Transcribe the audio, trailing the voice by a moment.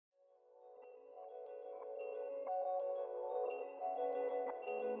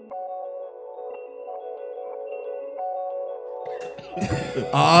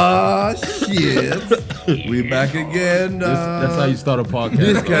Ah, shit. We back again. That's how you start a podcast.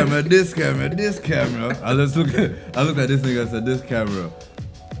 This camera. I looked at this nigga and said, this camera.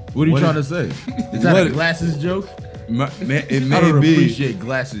 What are you trying to say? Is that a glasses joke? It may I don't be. appreciate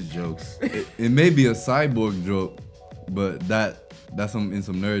glasses jokes. It may be a cyborg joke, but that's in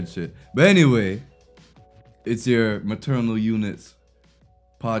some nerd shit. But anyway, it's your maternal unit's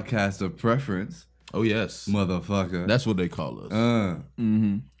podcast of preference. Oh yes, motherfucker. That's what they call us.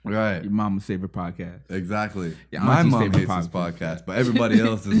 Right. Your mama's favorite podcast. Exactly. Yeah, my auntie's mom favorite hates this podcast, but everybody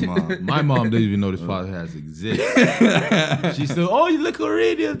else's mom. My mom doesn't even know this podcast exists. She still, oh, you look a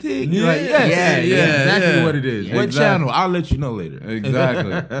radio thing. You're like, yes, exactly what it is. Yeah. What Exactly. channel? I'll let you know later.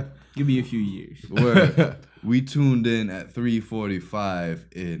 Exactly. Give me a few years. Where we tuned in at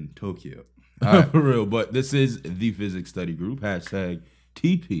 3:45 in Tokyo. All right. For real, but this is the Physics Study Group, hashtag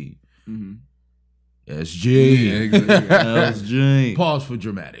TP. SG. LSG. Pause for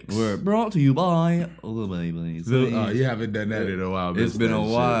dramatics. We're brought to you by Little Baby. You haven't done that in a while. It's been a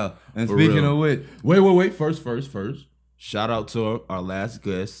while. And For speaking real. of which, Wait. First. Shout out to our last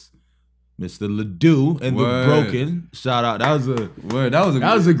guest, Mr. Ledoux and Word. the Broken. Shout out. That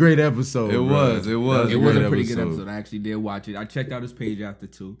was a great episode. It bro. was. It was a pretty good episode. I actually did watch it. I checked out his page after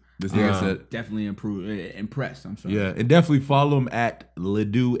too. This nigga said, Definitely impressed. I'm sorry. Yeah, and definitely follow him at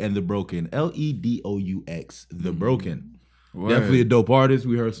Ledoux and the Broken. LEDOUX, the Broken. Word. Definitely a dope artist.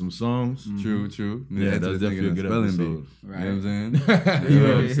 We heard some songs. True. Yeah, that's definitely a good episode. Right. You know what I'm saying? You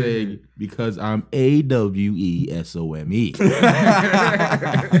know what I'm saying? Because I'm AWESOME.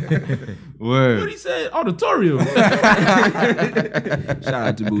 Word. What he said? Auditorium. Shout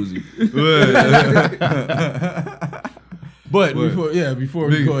out to Boozy. But before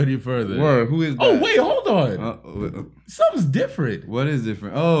we go any further. Word. Who is that? Oh, wait, hold on. Something's different. What is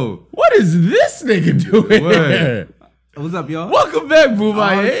different? Oh. What is this nigga doing Word. here? What's up, y'all? Welcome back,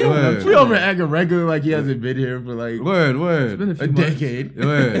 Boomaye. Word. We over acting regular like he hasn't been here for like Word. It's been a few a months. decade.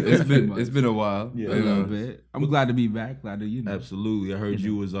 Word. few It's been a while. Yeah. A little bit. I'm glad to be back. Glad to Absolutely. I heard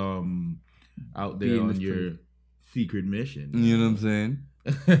you was out there Being on this your place. secret mission. You know what I'm saying?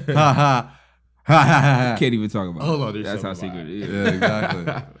 Ha ha. Ha ha ha. Can't even talk about. Hold on, there's That's how something secret it is. Yeah,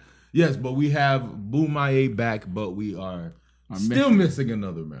 exactly. Yes, but we have Boomaye back, but we are still missing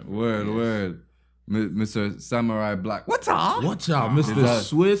another member. Word. Mr. Samurai Black. What's up? Watch out, Mr. that-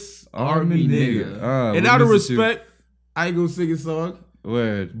 Swiss Army nigga. And we out of miss you. respect, I ain't gonna sing a song,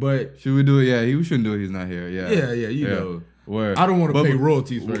 Word. but Should we do it? Yeah, we shouldn't do it. He's not here. Yeah. you know. Word. I don't want to But- pay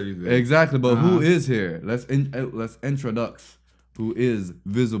royalties for anything. Exactly, but who is here? Let's introduce who is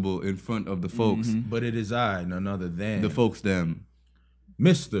visible in front of the folks. But it is I, none other than The folks them.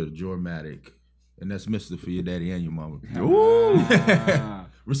 Mr. Jormatic. And that's Mr. for your daddy and your mama.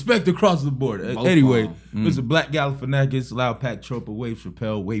 Respect across the board. Both Anyway, of Mr. Black Galifianakis, Loud Pack, Tropa, Wave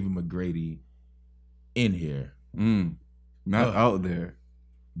Chappelle, Wavy McGrady in here. Not out there,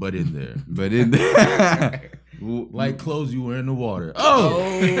 But in there. but in there. Like clothes you wear in the water.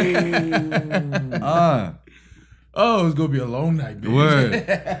 Oh, it's gonna be a long night, bitch. Word.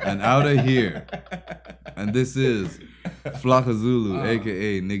 And out of here. And this is Flocka Zulu,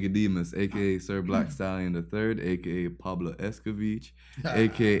 aka Nicodemus, aka Sir Black Stallion III, aka Pablo Escovich,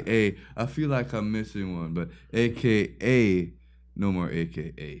 aka I feel like I'm missing one, but aka no more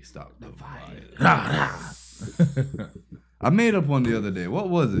aka stop the fire. I made up one the other day. What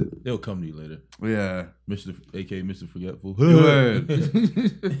was it? It'll come to you later. Yeah. AKA Mr. Forgetful. Word.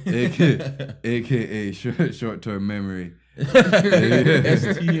 AKA short-term memory.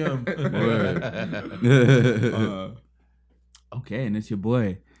 STM. Word. Okay, and it's your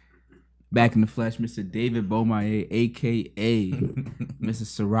boy, back in the flesh, Mr. David Bomaye, aka Mr.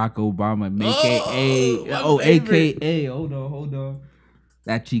 Ciroc Obama, aka hold on,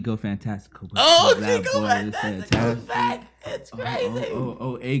 that Chico Fantastico. Oh, That Chico boy is Fantastico's back. It's crazy.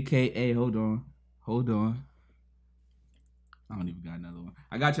 AKA hold on. I don't even got another one.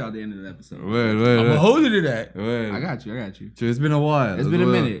 I got you at the end of the episode. Word. I'm gonna hold you to that. Word. I got you. So it's been a while. It's been a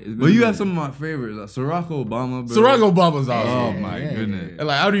minute. But you have some of my favorites, like Ciroc Obama. Bro. Ciroc Obama's awesome. Oh my goodness. And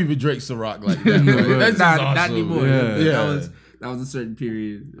like I don't even drink Ciroc like that. That's just awesome. Not anymore. Yeah. That was a certain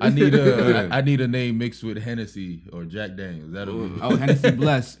period. I need a name mixed with Hennessy or Jack Daniels. That'll be. Oh, Hennessy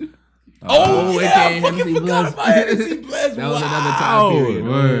Bless. Oh, yeah, I aka fucking Hennessy forgot Bless. about Hennessy Bless. That was another time period.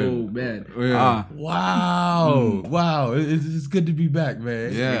 Word. Oh man. Yeah. Wow. It's good to be back,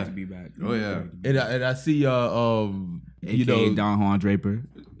 man. Yeah. Great to be back. Oh yeah. And I see AKA Don Juan Draper.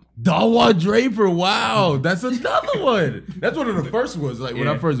 Don Juan Draper. Wow, that's another one. That's one of the first ones. Like when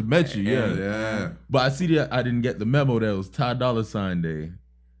I first met you. Yeah. Yeah. But I see that I didn't get the memo that it was Ty Dolla $ign Day.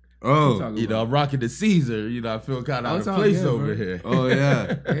 Oh, You know, I'm rocking the Caesar. You know, I feel kind of out of place over here. oh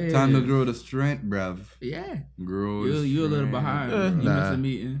yeah. Time to grow the strength, bruv. Yeah. Grow. You a little behind. You missed a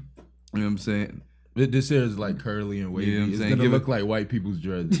meeting. You know what I'm saying? This hair is like curly and wavy. You know what I'm it's saying? gonna look like white people's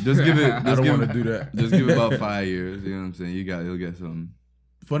dreads. Just give it. I don't want to do that. Just give it about 5 years. You know what I'm saying? You'll get something.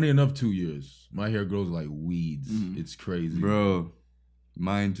 Funny enough, 2 years. My hair grows like weeds. It's crazy, Bro.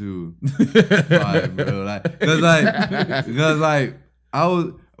 Mine too. 5, bro. Because I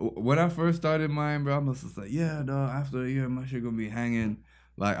was when I first started mine, bro. I was just like, yeah, dog. After a year, my shit gonna be hanging.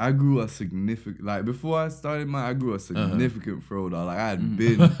 Like I grew a significant. Like before I started mine, I grew a significant fro, dog. Like I had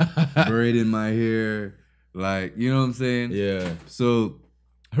been braiding my hair. Like you know what I'm saying? Yeah. So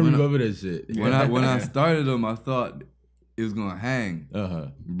I remember that shit. When I started them, I thought it was gonna hang.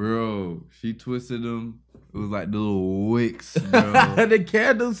 Bro, she twisted them. It was like the little wicks, bro. the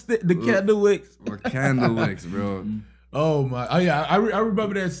candle wicks. Or candle wicks, bro. Oh my! Oh yeah, I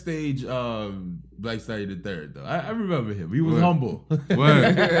remember that stage. Black Stallion the Third though. I remember him. He was humble.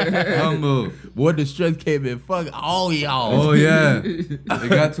 Humble. Boy, the strength came in. Fuck all y'all. Oh yeah. It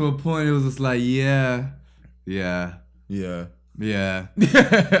got to a point. It was just like yeah. Yeah. Yeah. Yeah,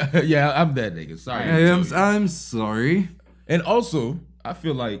 I'm that nigga. Sorry. I'm sorry. And also, I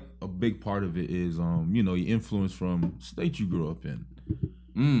feel like a big part of it is, you know, your influence from state you grew up in.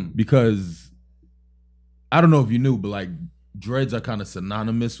 Because I don't know if you knew, but like dreads are kind of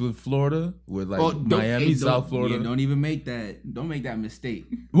synonymous with Florida, with like Miami, South Florida. Yeah, don't even make that. Don't make that mistake.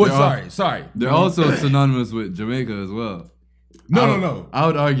 Well, sorry. They're also synonymous with Jamaica as well. No. I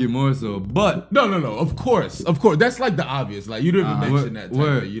would argue more so, but no. Of course. That's like the obvious. Like you didn't even mention that.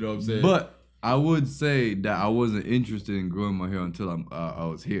 Type of, you know what I'm saying? But I would say that I wasn't interested in growing my hair until I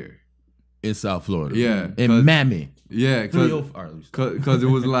was here in South Florida. Yeah, in Miami. Yeah, because it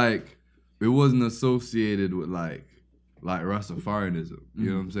was like it wasn't associated with like Rastafarianism. You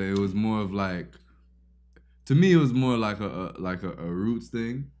know what I'm saying? It was more of like, to me, it was more like a roots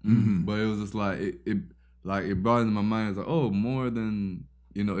thing. But it was just like it brought into my mind. It's like, oh, more than,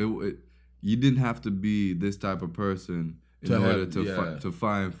 you know, you didn't have to be this type of person in order to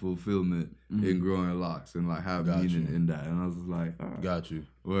find fulfillment in growing locks and like have meaning in that. And I was just like, got you.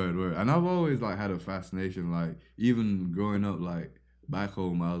 Word. And I've always like had a fascination, like even growing up, like back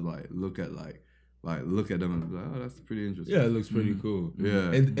home, I was like look at them and be like, oh, that's pretty interesting. Yeah, it looks pretty cool.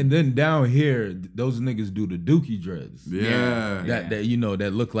 Yeah. And then down here, those niggas do the dookie dreads. Yeah. That you know,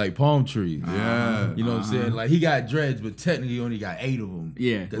 that look like palm trees. Yeah. You know what I'm saying? Like he got dreads, but technically he only got 8 of them.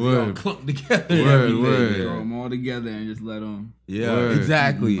 Yeah. Because they all clumped together. Word. Throw them all together and just let them. Yeah,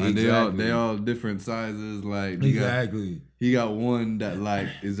 exactly. And they all different sizes. Like he got one that like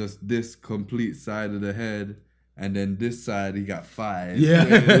is just this complete side of the head. And then this side, he got 5. Yeah.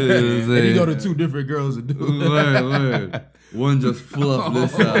 And you go to 2 different girls and do it. Word. One just fluff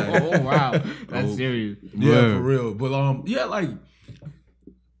this side. Oh, wow. That's serious. Yeah, for real. But, yeah, like,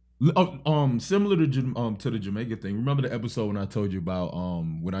 similar to the Jamaica thing. Remember the episode when I told you about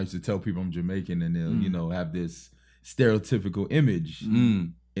when I used to tell people I'm Jamaican and they'll, you know, have this stereotypical image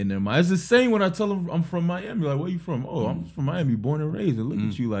in their mind. It's the same when I tell them I'm from Miami. Like, where you from? Oh, I'm from Miami, born and raised. And look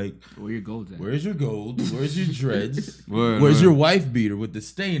at you like, where your gold's at? Where's your gold? Where's your dreads? Where's Where's your wife beater with the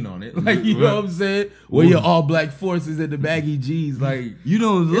stain on it? Like, you know what I'm saying? Where your all black forces and the baggy G's? Like, you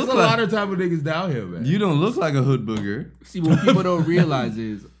don't look there's a lot of type of niggas down here, man. You don't look like a hood booger. See, what people don't realize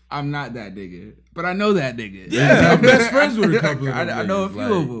is I'm not that nigga, but I know that nigga. Yeah, I'm best friends with a couple of them. I know a few of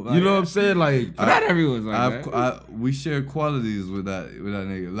them. Like, you know what I'm saying? Like, not everyone's like that. We share qualities with that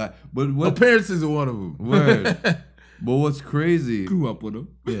nigga. Like, but what appearances are one of them. Word. But what's crazy? Grew up with him.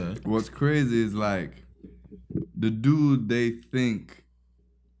 Yeah. What's crazy is like the dude they think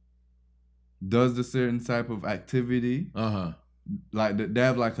does the certain type of activity. Like they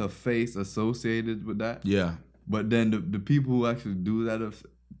have like a face associated with that. Yeah. But then the people who actually do that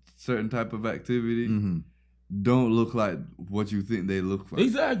certain type of activity don't look like what you think they look like.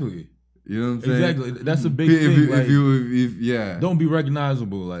 Exactly. You know what I'm saying? Exactly. That's a big thing. If don't be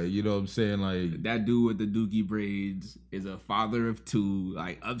recognizable. Like, you know what I'm saying? Like, that dude with the dookie braids is a father of 2,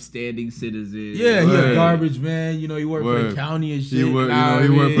 like upstanding citizen. Yeah, he a garbage man. You know, he worked for the county and shit. He worked for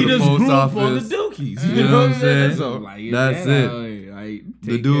the post office. On the dookies. You know what I'm saying? So, like, that's it. Like,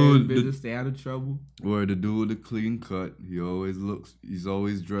 the dude, stay out of trouble. Where the dude with the clean cut, he's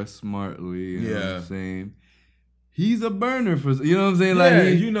always dressed smartly. You know what I'm saying? He's a burner for, you know what I'm saying? Yeah,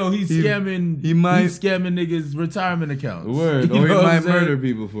 like you know, he's scamming niggas' retirement accounts. Word. Or he might murder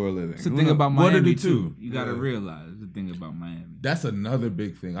people for a living. It's the thing about Miami, what did he too. You gotta realize the thing about Miami. That's another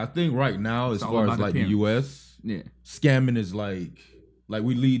big thing. I think right now, as far as like the U.S., yeah, scamming is like Like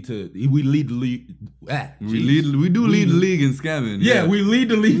we lead the league. We do lead the league in scamming. Yeah, we lead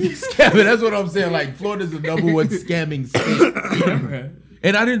the league in scamming. That's what I'm saying. Like Florida's the #1 scamming state.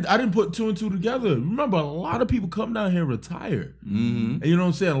 And I didn't put 2 and 2 together. Remember, a lot of people come down here and retire. And you know what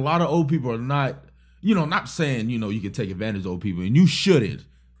I'm saying? A lot of old people are not, not saying, you can take advantage of old people, and you shouldn't.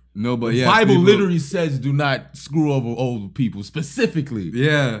 No, but the Bible literally says do not screw over old people specifically.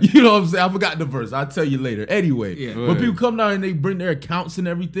 Yeah. You know what I'm saying? I forgot the verse. I'll tell you later. Anyway, but people come down and they bring their accounts and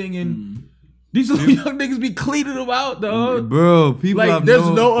everything, and these little young niggas be cleaning them out, dog. Bro, people like, there's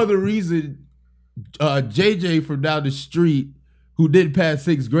no other reason JJ from down the street who didn't pass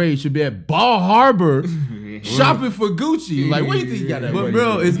 6th grade should be at Ball Harbor shopping for Gucci. Like, what do you think you got that? But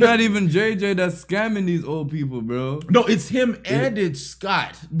bro, it's not even JJ that's scamming these old people, bro. No, it's him and it's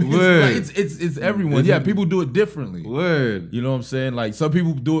Scott. Like, it's everyone. Yeah, people do it differently. Word. You know what I'm saying? Like, some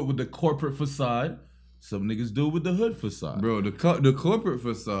people do it with the corporate facade. Some niggas do it with the hood facade. Bro, the corporate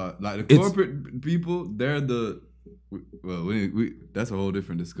facade, like the corporate people, they're the. Well, we that's a whole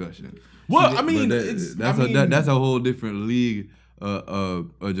different discussion. Well, I mean, that's a whole different league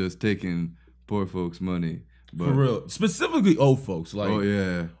of just taking poor folks' money. But, for real, specifically old folks. Like, oh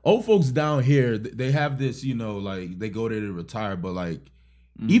yeah, old folks down here, they have this, like they go there to retire, but like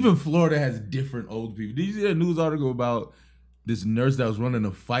even Florida has different old people. Did you see a news article about this nurse that was running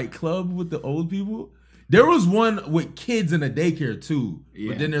a fight club with the old people? There was one with kids in a daycare too,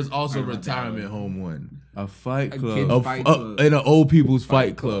 but then there's also a retirement home one. A fight club. In an old people's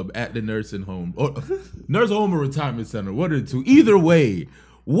fight club at the nursing home. Or nursing home or retirement center. What are the two? Either way,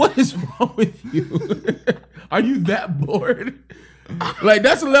 what is wrong with you? Are you that bored? Like,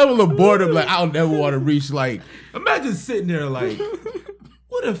 that's a level of boredom like I'll never want to reach. Like, imagine sitting there like,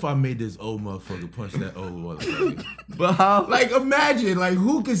 what if I made this old motherfucker punch that old motherfucker? But how? Like, imagine, like,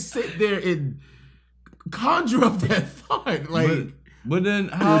 who could sit there and conjure up that thought? Like, but then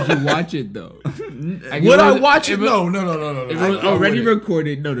how would you watch it though? Would I watch it? No. If it was already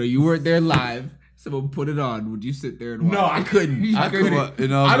recorded, no, you weren't there live. Someone put it on. Would you sit there and watch? No, I couldn't. I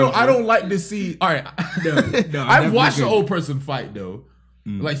couldn't. I don't like to see. All right, no. I've watched an old person fight though.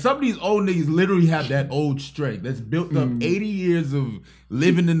 Like, some of these old niggas literally have that old strength that's built up 80 years of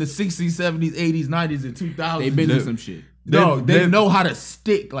living in the 60s, 70s, 80s, 90s, and 2000s. They've been through some shit. No, they know how to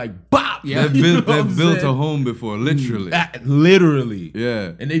stick, like, bop. Yeah. They've built a home before, literally. Literally.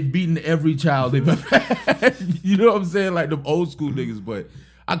 Yeah. And they've beaten every child they've ever had. You know what I'm saying? Like, them old school niggas, but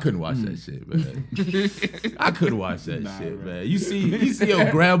I couldn't watch that shit, man. I couldn't watch that shit, man. You see your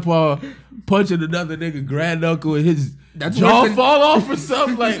grandpa punching another nigga granduncle and his jaw fall off or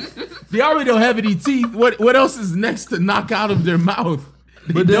something? Like, they already don't have any teeth. What else is next to knock out of their mouth?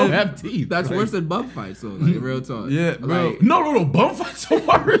 They don't have teeth. That's worse than bum fights, so like, real talk. Yeah, bro. Like, no. Bum fights are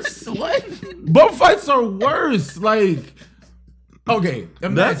worse. What? Bum fights are worse. Like, okay,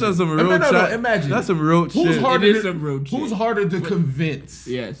 imagine. That's just some real shit. Imagine. That's some real shit. Who's harder to convince?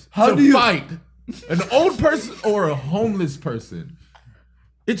 Yes. How do you fight? An old person or a homeless person?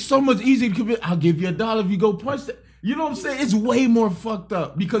 It's so much easier to convince. I'll give you $1 if you go punch that. You know what I'm saying? It's way more fucked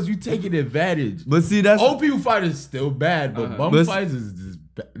up because you taking advantage. But see, that's old people fight is still bad, but bum fights is just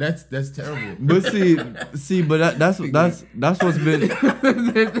that's terrible. But see, but that's what's been I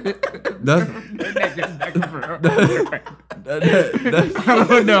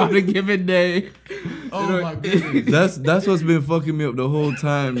don't know how to give it day. Oh my goodness. That's what's been fucking me up the whole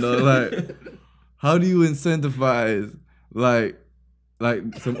time, though. Like, how do you incentivize like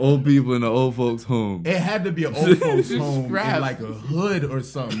some old people in an old folks home? It had to be an old folks home in like a hood or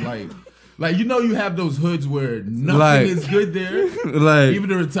something. Like, you have those hoods where nothing is good there. Like, even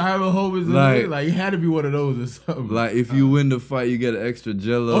the retirement home is like, like, it had to be one of those or something. Like, if you win the fight, you get an extra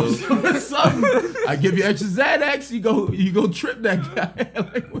Jello. Or something. I give you extra Xanax, you go trip that guy.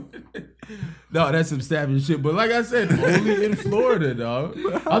 Like, no, that's some savage shit. But like I said, only in Florida, dog.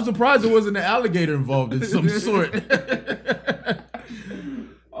 I'm surprised there wasn't an alligator involved in some sort.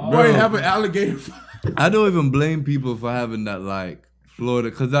 Bro, have an alligator. I don't even blame people for having that, like, Florida,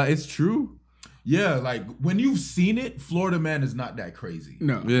 because it's true. Yeah, like, when you've seen it, Florida man is not that crazy.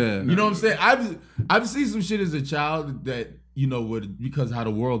 No. Yeah. You know what I'm saying? I've seen some shit as a child that, would, because how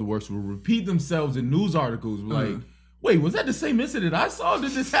the world works, will repeat themselves in news articles. Like, wait, was that the same incident I saw? Did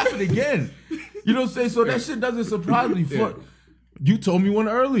this happen again? You know what I'm saying? So that shit doesn't surprise me. You told me one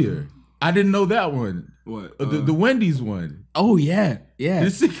earlier. I didn't know that one. What? The Wendy's one. Oh, yeah. Yeah.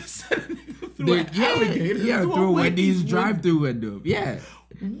 This nigga said through an alligator. through a Wendy's drive-through window. Yeah.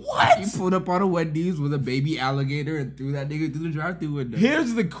 What? He pulled up on a Wendy's with a baby alligator and threw that nigga through the drive-through window.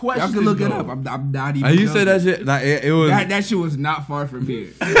 Here's the question. Y'all can look it up. I'm not even. And you said that shit like it was that shit was not far from here.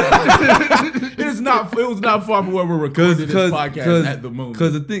 It was not far from where we're recording this podcast at the moment.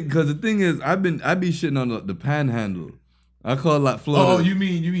 Because the thing is, I be shitting on the panhandle. I call it like Florida. Oh, you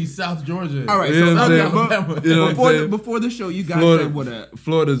mean South Georgia? All right, You know what I'm so saying? You know what I'm saying? before the show, you guys Florida, said what a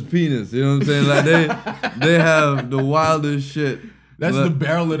Florida's penis. You know what I'm saying? Like they have the wildest shit. That's the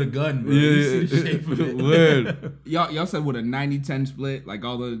barrel of the gun, bro. You see the shape of it. Word. y'all said what a 90-10 split. Like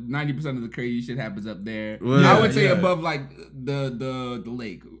all the 90% of the crazy shit happens up there. Word. I would say Yeah. above like the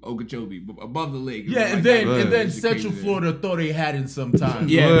lake, Okeechobee, above the lake. Yeah, like and then Word. and then It's Central crazy Florida thought they had in some time.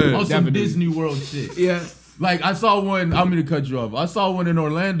 Yeah, Word. On some definitely. Disney World shit. Yeah. Like I saw one. I'm gonna cut you off. I saw one in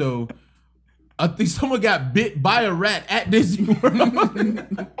Orlando. I think someone got bit by a rat at Disney World.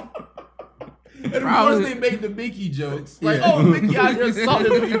 And of course they made the Mickey jokes. Like, oh, Mickey out here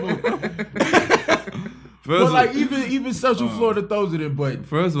assaulting people. But like even Central Florida throws it in, but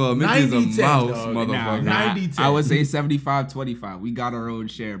First of all, Mickey's a 90-10, mouse, dog. motherfucker. 90-10. I would say 75-25. We got our own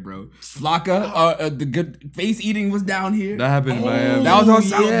share, bro. Flocka, the good face eating was down here. That happened in Miami. That was on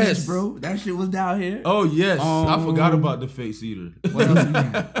South yes. Beach, bro. That shit was down here. Oh yes, I forgot about the face eater. What else we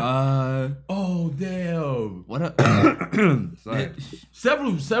got? Oh damn. What up? Sorry.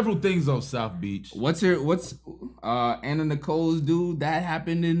 Several things on South Beach. What's Anna Nicole's dude that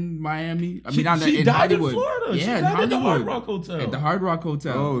happened in Miami? I mean, She in died Hollywood. in Florida. Yeah, She in died at the Hollywood. Hard Rock Hotel. At the Hard Rock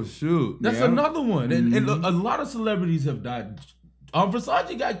Hotel. Oh shoot. That's Yeah. another one. And a lot of celebrities have died.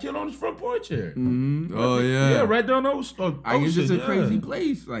 Versace got killed on his front porch here. Mm-hmm. Oh yeah. Yeah, right down Ocean. I guess it's a crazy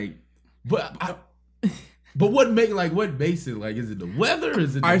place. Like, But what makes it like? Is it the weather?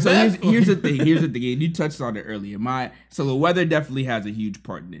 Is it the all right, so best? here's the thing. Here's the thing. And you touched on it earlier. So the weather definitely has a huge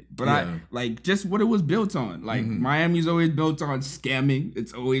part in it. But Yeah. I like just what it was built on. Like Miami's always built on scamming.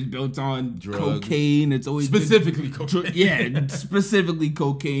 It's always built on Drugs. cocaine. It's always Specifically cocaine. yeah, specifically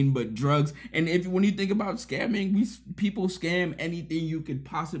cocaine, but drugs. And when you think about scamming, people scam anything you could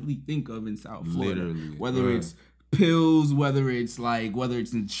possibly think of in South Florida. Literally. Whether Right. it's pills, whether it's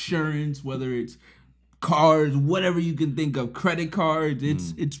insurance, whether it's cars, whatever you can think of, credit cards,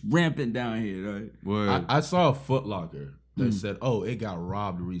 it's rampant down here, right? Word. I saw a Foot Locker that said, "Oh, it got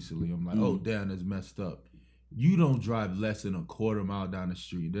robbed recently." I'm like, "Oh, damn, that's messed up." You don't drive less than a quarter mile down the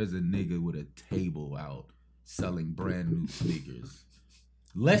street. There's a nigga with a table out selling brand new sneakers.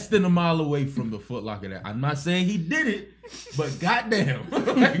 Less than a mile away from the Foot Locker. That I'm not saying he did it, but goddamn, like,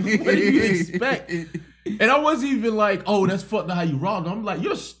 what do you expect? And I wasn't even like, "Oh, that's fucked up how you robbed." I'm like,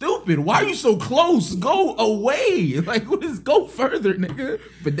 "You're stupid. Why are you so close? Go away. Like, go further, nigga."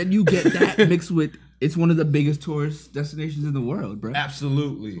 But then you get that mixed with it's one of the biggest tourist destinations in the world, bro.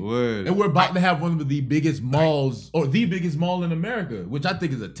 Absolutely. Word. And we're about to have one of the biggest malls, or the biggest mall in America, which I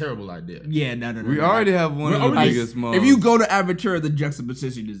think is a terrible idea. Yeah, no. We already have one of the already- biggest malls. If you go to Aventura, the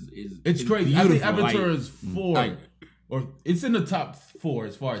juxtaposition is It's crazy. I think beautiful. Avatar Like, is 4, like- or it's in the top 4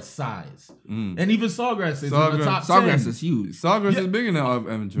 as far as size. And even Sawgrass is in the Sawgrass- top Sawgrass 10. is huge. Sawgrass Yeah. is bigger than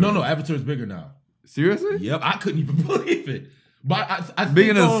Aventura. No, Avatar is bigger now. Seriously? Yep, I couldn't even believe it. But I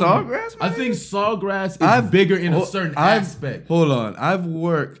Bigger think, than Sawgrass, I man? think Sawgrass is bigger in a certain aspect. Hold on. I've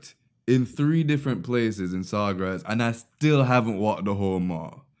worked in 3 different places in Sawgrass, and I still haven't walked the whole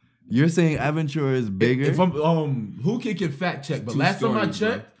mall. You're saying Aventura is bigger? If I'm who can fact check? But Two last time I stories,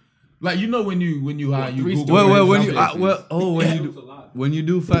 checked, like you know when you three Google stories? well, when some you places. when you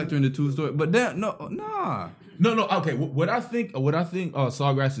do factor in the 2 story, but then nah. No, okay. What I think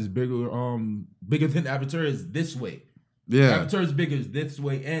Sawgrass is bigger than Avatar is this way. Yeah. Avatar is bigger this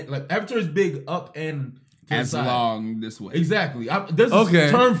way, and like Avatar is big up and to the as side. long this way. Exactly. There's Okay.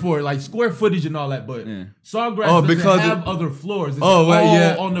 a term for it, like square footage and all that, but Yeah. Sawgrass Oh, doesn't because have other floors. It's Oh, well, all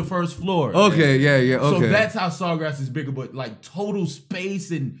yeah. on the first floor. Okay, yeah, So okay. that's how Sawgrass is bigger, but like total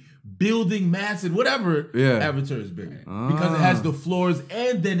space and building mass and whatever, Yeah. Avatar is bigger. Because it has the floors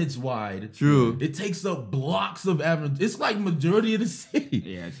and then it's wide. True. It takes up blocks of Avatar. It's like majority of the city.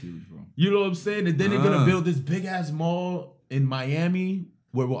 Yeah, it's huge, bro. You know what I'm saying? And then they're gonna build this big ass mall in Miami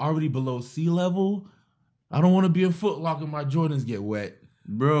where we're already below sea level. I don't want to be a Foot Locker and my Jordans get wet.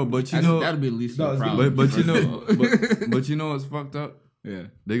 Bro, but you know That'd be at least No, a it's problem. but you know but you know what's fucked up? yeah.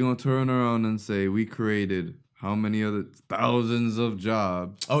 They're gonna turn around and say we created how many other thousands of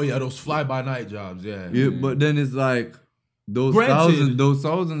jobs. Oh yeah, those fly by night jobs. Yeah. Yeah, but then it's like those Granted.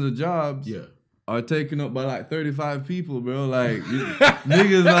 thousands of jobs Yeah. are taken up by like 35 people, bro. Like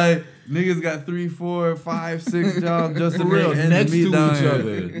niggas got 3, 4, 5, 6 jobs just to For real, make ends next meet to down each here.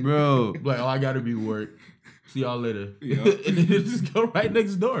 other. Bro. Like, oh, I gotta be work. See y'all later. Yeah. And then just go right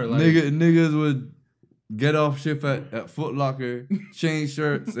next door. Like, Niggas would get off shift at Foot Locker, change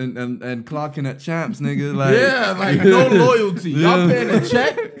shirts, and clock in at Champs, nigga. Like, yeah, like no loyalty. Y'all paying a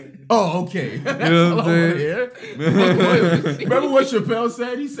check? Oh, okay. That's know what all I I'm want to hear. Fuck loyalty. Remember what Chappelle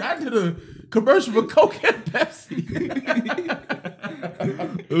said? He said, I did a commercial for Coke and Pepsi.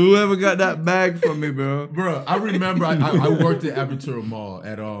 whoever got that bag from me, bro. Bro, I remember I worked at Aventura Mall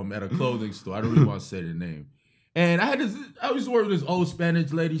at a clothing store. I don't really want to say the name. And I used to work with this old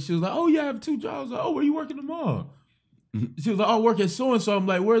Spanish lady. She was like, oh, yeah, I have 2 jobs. I was like, oh, where you working tomorrow? She was like, oh, I work at so-and-so. I'm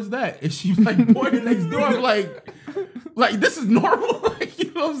like, where's that? And she was like, pointing next door. I'm like, this is normal? Like,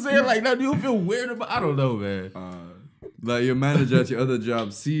 you know what I'm saying? Like, now do you feel weird about I don't know, man. Like your manager at your other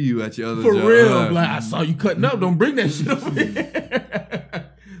job see you at your other For job. real. Like, I saw you cutting up. Don't bring that shit over here.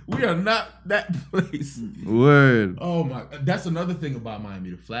 We are not that place. Word. Oh, my. That's another thing about Miami,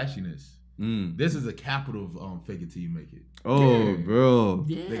 the flashiness. This is a capital of fake it till you make it. Oh, bro.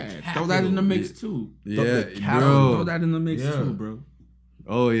 Yeah, throw that in the mix too. Yeah, Throw bro. that in the mix too, bro.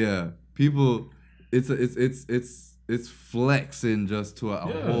 Oh yeah, people. It's flexing just to a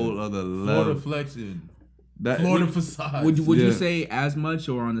whole other level. Florida flexing. That, Florida facade. Would you say as much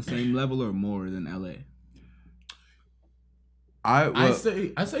or on the same level or more than LA? I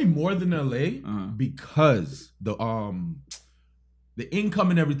say more than LA because the income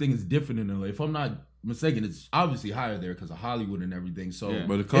and everything is different in LA. If I'm not mistaken, it's obviously higher there because of Hollywood and everything. So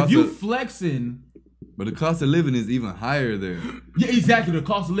but the cost if you flexing, but the cost of living is even higher there. Yeah, exactly. The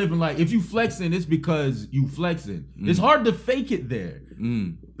cost of living, like if you flexing, it's because you flexing. It's hard to fake it there.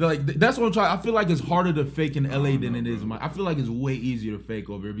 Like that's what I'm trying. I feel like it's harder to fake in LA than it is. I feel like it's way easier to fake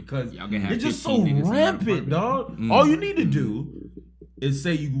over here because it's just so rampant, dog. All you need to do is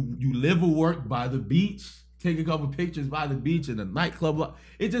say you live or work by the beach. Take a couple pictures by the beach in a nightclub.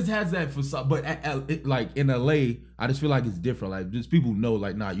 It just has that facade. But like in LA, I just feel like it's different. Like just people know,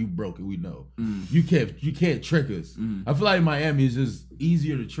 like, nah, you broke it. We know. You can't trick us. I feel like in Miami is just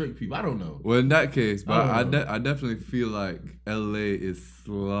easier to trick people. I don't know. Well, in that case, but I definitely feel like LA is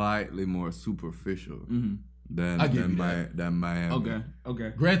slightly more superficial than Miami.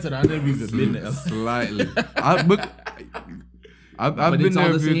 Okay. Granted, I never even been to LA. Slightly. I've but been it's there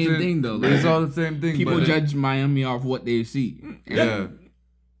all the a few same times. thing, though. It's all the same thing. People judge Miami off what they see. Yeah,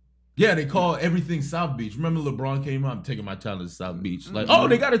 they call everything South Beach. Remember LeBron came out, I'm taking my talent to South Beach. Like, oh,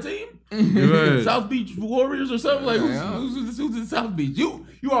 they got a team? Right. South Beach Warriors or something? Like, who's in South Beach? You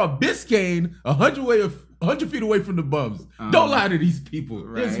are Biscayne, 100 feet away from the bums. Don't lie to these people.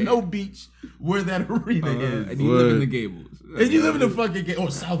 Right. There's no beach where that arena is. And you live in the Gables. And you live in the fucking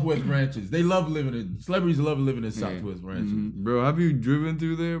Southwest Ranches. Celebrities love living in Southwest Ranches. Bro, have you driven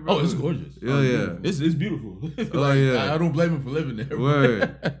through there, bro? Oh, it's gorgeous. Yeah. It's beautiful. Oh, yeah. I don't blame him for living there.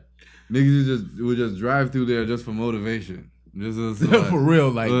 Word. Niggas would just drive through there just for motivation. Just like, for real,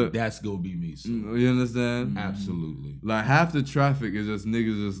 like that's gonna be me. So. You understand? Absolutely. Like half the traffic is just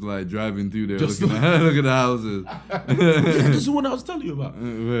niggas just like driving through there, Just looking at the houses. Yeah, this is what I was telling you about.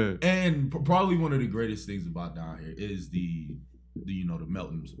 Right. And probably one of the greatest things about down here is the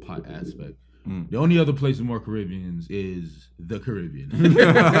melting pot aspect. The only other place with more Caribbeans is the Caribbean.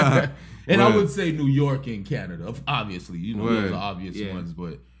 And I would say New York and Canada, obviously. Those are obvious ones.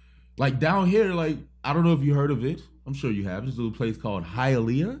 But like down here, like I don't know if you heard of it. I'm sure you have. There's a little place called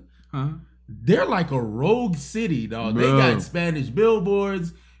Hialeah. They're like a rogue city, dog. Bro. They got Spanish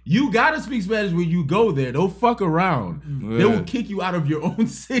billboards. You gotta speak Spanish when you go there. Don't fuck around. They will kick you out of your own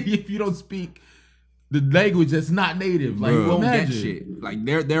city if you don't speak the language that's not native. Like, you won't get shit. Like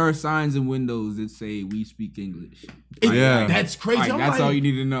there are signs in windows that say we speak English. That's crazy. Like, that's all you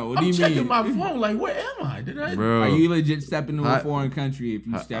need to know. What do you mean? I'm checking my phone. Like, where am I? Bro. Are you legit stepping into a foreign country if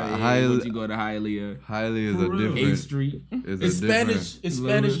you once you go to Hialeah? Hialeah is a different 8th Street. It's Spanish. It's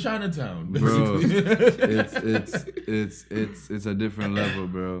Spanish Chinatown, bro. It's a different level,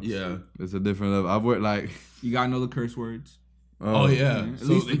 bro. Yeah, it's a different level. I've worked like you gotta know the curse words. Oh yeah.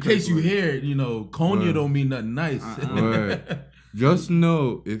 So in case you hear it, Konya don't mean nothing nice. Just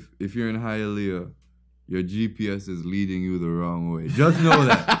know if you're in Hialeah, your GPS is leading you the wrong way. Just know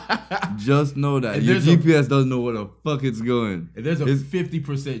that. Just know that. Your GPS doesn't know where the fuck it's going. And there's a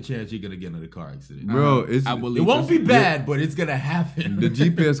 50% chance you're gonna get in a car accident. Bro, it won't be bad, but it's gonna happen. The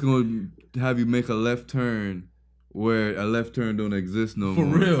GPS gonna have you make a left turn where a left turn don't exist no more. For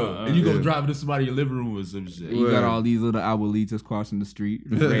real. And you go drive into somebody's living room or some shit. You got all these little abuelitas crossing the street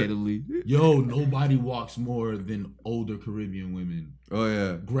randomly. Yo, nobody walks more than older Caribbean women. Oh,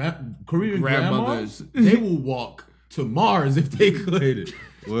 yeah. Caribbean grandmothers, they will walk to Mars if they could.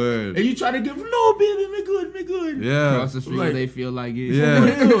 Word. And you try to give them, no, baby, me good. Yeah. Across the street, Like- they feel like it. Yeah.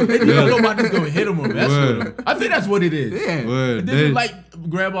 They don't know nobody's gonna hit them or mess with them. I think that's what it is. Yeah. Word. And then They, you like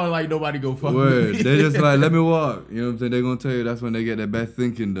grandma, like nobody go fuck word. with They me. just like, let me walk. You know what I'm saying? They're gonna tell you that's when they get their best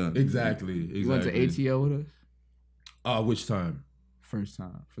thinking done. Exactly. You went to ATL with us? Which time? First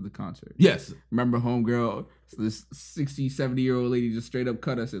time for the concert. Yes. Remember homegirl, this 60, 70-year-old lady just straight up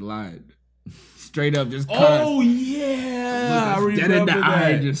cut us and lied. Straight up just cut us. Oh yeah, I Look us dead in remember the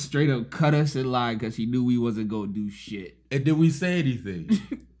eye, that. just straight up cut us and lied because she knew we wasn't gonna do shit. And did we say anything?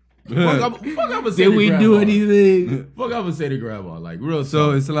 fuck, I'm gonna say Did to we grandma. do anything? Fuck, I'm gonna say to grandma, like real. So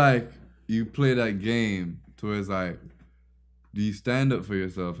talk. it's like you play that game to where it's like, do you stand up for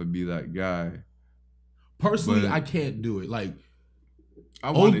yourself and be that guy? Personally, but- I can't do it. Like I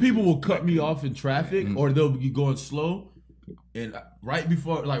old wanted people to. will cut me off in traffic, Mm. or they'll be going slow. And right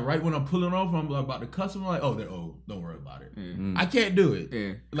before, like right when I'm pulling off, I'm about to cuss them. I'm like, oh, they're old. Don't worry about it. Yeah. I can't do it.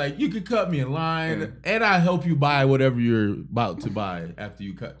 Yeah. Like you can cut me in line, Yeah. and I help you buy whatever you're about to buy after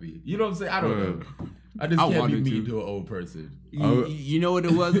you cut me. You know what I'm saying? I don't know. I just I can't be wanted mean to. to an old person. You know what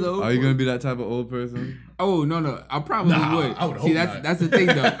it was though? Are you gonna be that type of old person? Oh no, I probably Nah, would. I would See, hope that's not. the thing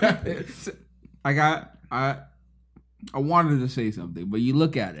though. Like I wanted to say something, but you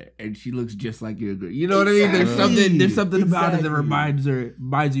look at it and she looks just like your grandmother. You know what I mean? There's something about it that Exactly.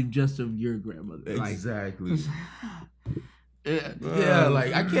 reminds you just of your grandmother. Like, Exactly. yeah. Yeah,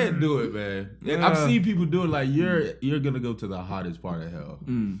 like I can't do it, man. Yeah. I've seen people do it. Like you're gonna go to the hottest part of hell,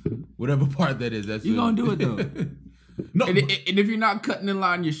 whatever part that is. That's You gonna do it though. No, And if you're not cutting in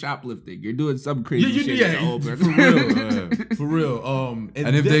line, you're shoplifting. You're doing some crazy you shit. yeah, as an old for person. real, for real.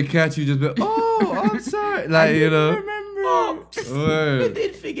 And if they catch you, just be, oh, I'm sorry. Like, you know. oh, Word.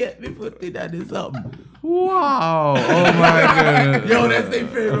 did forget me put that in something. Wow. Oh my goodness. Yo, that's their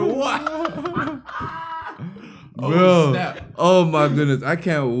favorite. What? Bro. Snap. Oh my goodness. I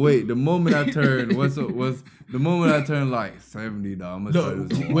can't wait. The moment I turn, the moment I turn like 70, dog, I'm gonna No, start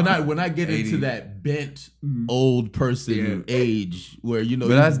this when I get 80. into that bent old person age where you know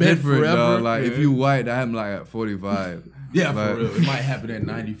But you that's bent different, forever. dog. Like if you white, that happened like at 45. Yeah, Like- for real. It might happen at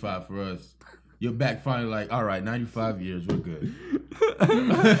 95 for us. You're back finally like, all right, 95 years, we're good.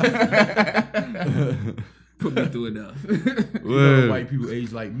 Put me through enough. You know, white people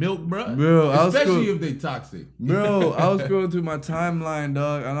age like milk, bruh. Bro, I was Especially cool. if they toxic. Bro, I was scrolling through my timeline,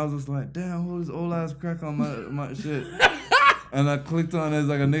 dog, and I was just like, damn, who's this old ass crack on my shit? And I clicked on it as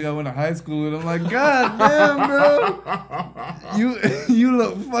like a nigga I went to high school with. I'm like, God damn, bro. You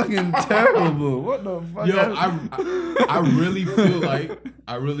look fucking terrible. What the fuck? Yo, I really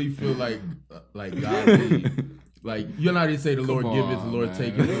feel like God made. Like, you're not even say the Lord give it, the Lord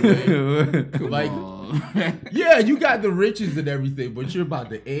take it away. Like, yeah, you got the riches and everything, but you're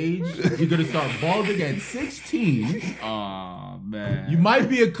about to age. You're gonna start balding at 16. Oh man. You might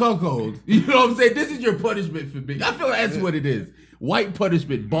be a cuckold. You know what I'm saying? This is your punishment for me. I feel like that's what it is. White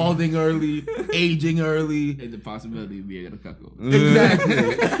punishment, balding early, aging early. And the possibility of being a cuckold.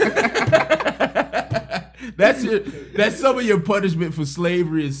 Exactly. That's some of your punishment for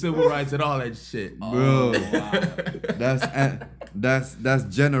slavery and civil rights and all that shit. Bro, that's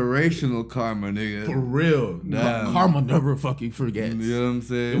generational karma, nigga. For real. Damn. Karma never fucking forgets. You know what I'm It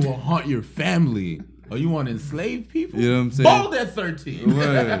saying? will haunt your family. Oh, you want to enslave people? You know what I'm saying? Bald at 13.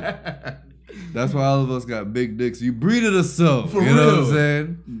 Right. That's why all of us got big dicks. You breeded us so. For you know what real. I'm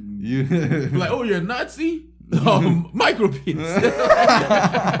saying? You Like, oh, you're a Nazi? Micro penis.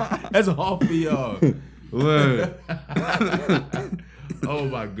 That's all for y'all. Word. Oh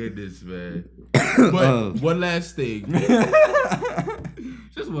my goodness, man. But one last thing.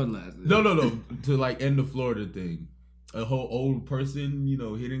 Just one last thing. No. To like end the Florida thing. A whole old person, you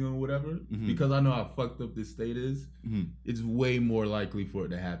know, hitting on whatever. Because I know how fucked up this state is. It's way more likely for it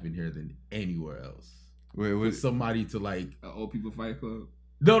to happen here than anywhere else. Wait, For what? somebody to like. Old people fight club.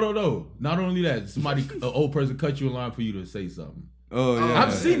 No. Not only that, somebody, an old person cut you in line for you to say something. Oh yeah.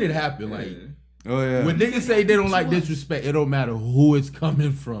 I've seen it happen. Like, Oh yeah. when niggas say they don't like disrespect, it don't matter who it's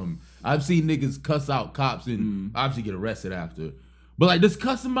coming from. I've seen niggas cuss out cops and obviously get arrested after. But like, just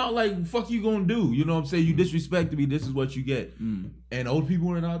cuss them out like, fuck you gonna do? You know what I'm saying? You disrespected me, this is what you get. And old people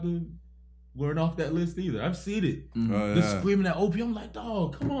weren't off that list either. I've seen it. Oh, Just yeah. screaming at old people. I'm like,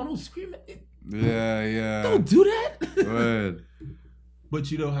 dog, come on, don't scream at it. Yeah. Don't do that. Word.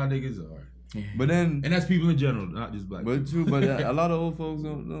 But you know how niggas are. But then, And that's people in general, not just black but people. true. But a lot of old folks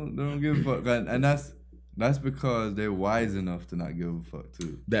don't give a fuck, and that's because they're wise enough to not give a fuck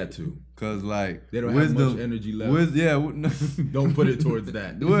too. That too. Cause like They don't wisdom, have much energy left. Don't put it towards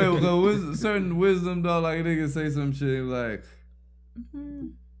that. Well, certain wisdom though, like they can say some shit like,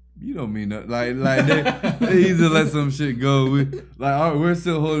 You don't mean that. Like they easy to let some shit go. We're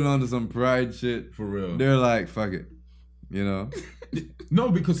still holding on to some pride shit. For real. They're like, fuck it. You know? No,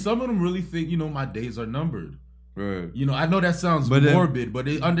 because some of them really think, my days are numbered. Right. I know that sounds morbid, but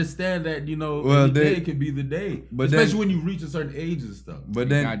they understand that, any day could be the day. But especially when you reach a certain age and stuff. But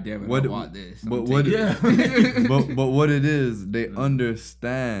then, God damn it, I want this. But what it is, they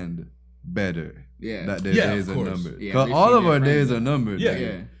understand better. Yeah. That their days are numbered. Yeah, all of our days are numbered.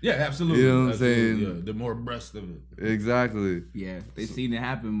 Yeah, absolutely. You know what I'm saying? Yeah, the more abreast of it. Exactly. Yeah, they've seen it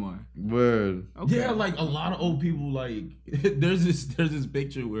happen more. Word. Okay. Yeah, like a lot of old people, like there's this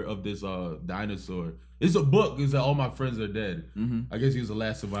picture of this dinosaur. It's a book. It's like All My Friends Are Dead. I guess he was the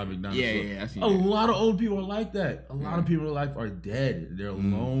last surviving dinosaur. Yeah. A lot of old people are like that. A lot of people in life are dead. They're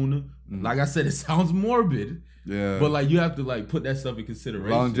alone. Like I said, it sounds morbid. Yeah. But like you have to like put that stuff in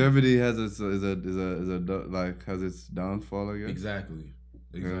consideration. Longevity has has its downfall, I guess. Exactly.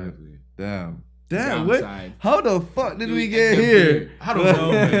 Damn. Downside. How the fuck did we get here? I don't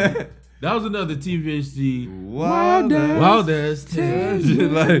know, man. That was another TPSG wild ass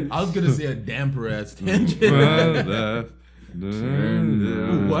tangent. Like, I was gonna say a damper ass tangent.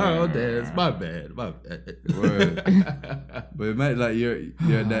 Wild ass. My bad. Word. But imagine like you're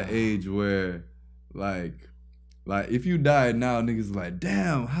at that age where like if you died now, niggas like,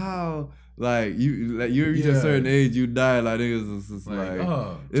 damn, how you reach a certain age, you die, like niggas is just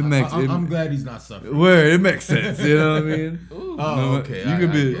it makes I'm glad he's not suffering. Word, it makes sense, you know what I mean? Okay. You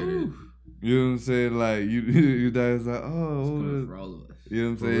could be you know what I'm saying? Like you die, it's like, for all of us. You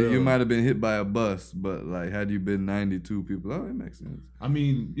know what I'm saying? You might have been hit by a bus, but like had you been 92 people, it makes sense. I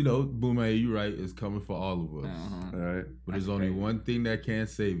mean, Boom, hey, you're right. It's coming for all of us. All right. But there's only one thing that can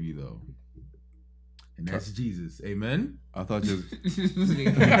save you though. And that's Jesus. Amen? I thought you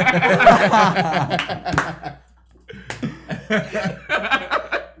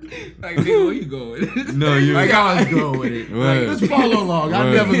Like, nigga, where you going? No, you like I was going with it. Like, let's follow along.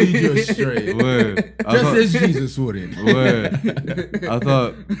 I'll never lead you astray. Word. Just as Jesus wouldn't. Word. I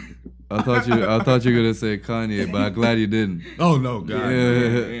thought you were gonna say Kanye, but I'm glad you didn't. Oh no, God.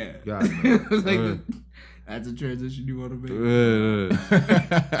 Yeah. God. No. Like, that's a transition you want to make.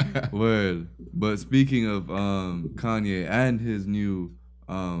 Word. But speaking of Kanye and his new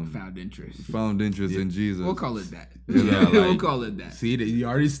found interest in Jesus. We'll call it that. We'll call it that. See that you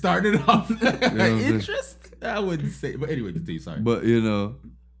already started off interest. I wouldn't say, but anyway, continue. Sorry. But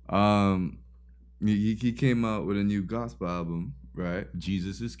he came out with a new gospel album, right?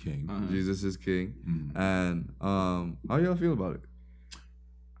 Jesus is King. Jesus is King. Mm-hmm. And how y'all feel about it?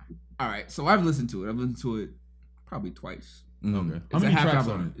 All right, so I've listened to it probably twice. Okay. How many tracks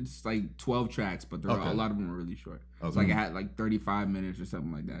on it? It's like 12 tracks, but a lot of them are really short. Okay. It's like it had like 35 minutes or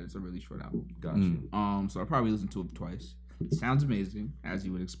something like that. It's a really short album. Gotcha. So I probably listened to it twice. It sounds amazing, as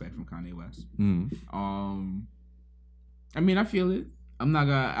you would expect from Kanye West. I mean, I feel it. I'm not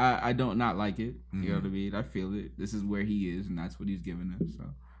gonna. I don't not like it. You know what I mean? I feel it. This is where he is, and that's what he's giving us. So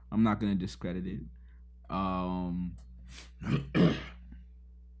I'm not gonna discredit it.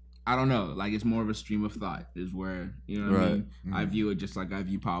 I don't know. Like, it's more of a stream of thought. Is where, you know what I mean? I view it just like I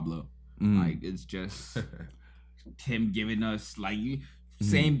view Pablo. Like, it's just him giving us like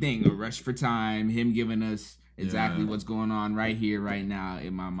same thing. A rush for time. Him giving us exactly what's going on right here, right now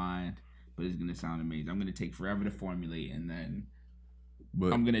in my mind. But it's gonna sound amazing. I'm gonna take forever to formulate, and then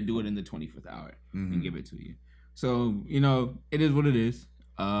I'm gonna do it in the 25th hour and give it to you. So it is what it is.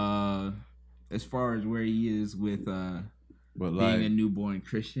 As far as where he is with but being a newborn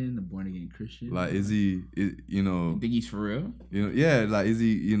Christian, a born again Christian. Like, is he? You think he's for real? Yeah. Like, is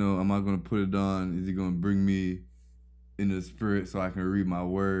he? Am I gonna put it on? Is he gonna bring me in the spirit so I can read my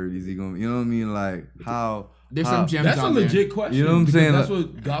word? Is he gonna? You know what I mean? Like, how? There's some gems that's on a legit question. You know what I'm saying? That's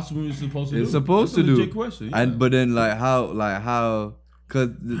what gospel music is supposed to do. It's supposed to do. Legit question. Yeah. But then how? Cause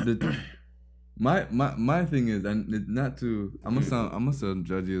my thing is, and it's not to. I'm gonna sound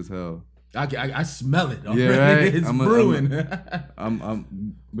judgy as hell. I smell it. Already. Yeah, right. It's brewing.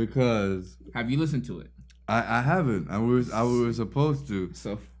 I'm because. Have you listened to it? I haven't. I was supposed to.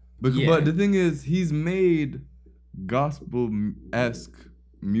 So, but the thing is, he's made gospel-esque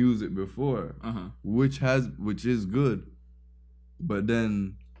music before, which is good. But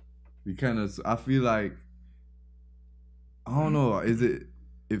then we I feel like, I don't know.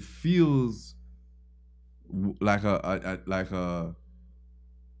 It feels like a.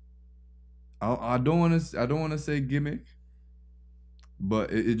 I don't want to say gimmick,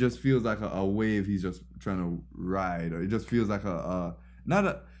 but it just feels like a wave he's just trying to ride, or it just feels like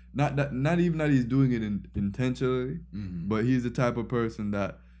not even that he's doing it intentionally, but he's the type of person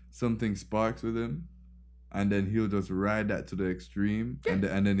that something sparks with him, and then he'll just ride that to the extreme, and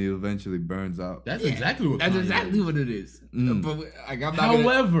then he eventually burns out. That's exactly what. That's Kanye exactly is. what it is. But like, I'm not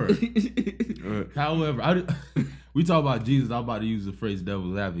however, we talk about Jesus. I'm about to use the phrase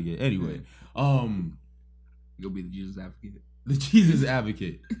 "devil's advocate." Anyway, you'll be the Jesus advocate. The Jesus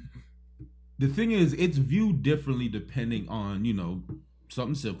advocate. The thing is, it's viewed differently depending on, you know,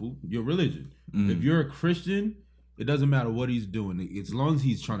 something simple, your religion. If you're a Christian, it doesn't matter what he's doing, as long as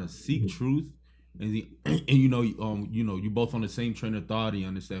he's trying to seek truth, and you know, you both on the same train of thought. You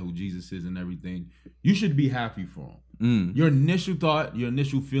understand who Jesus is and everything. You should be happy for him. Your initial thought, your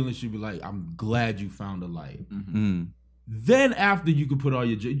initial feeling should be like, "I'm glad you found a light." Then after you can put all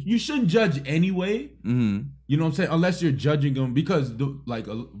your, you shouldn't judge anyway. You know what I'm saying? Unless you're judging them, because a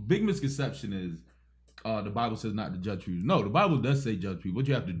big misconception is the Bible says not to judge people. No, the Bible does say judge people, but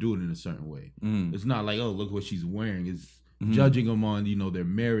you have to do it in a certain way. It's not like, oh, look what she's wearing. It's judging them on, you know, their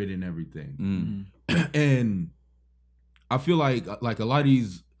merit and everything. And I feel like a lot of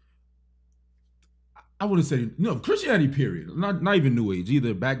these, I wouldn't say, no, Christianity period, not even New Age,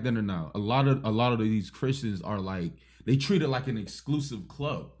 either back then or now. A lot of these Christians are like, they treat it like an exclusive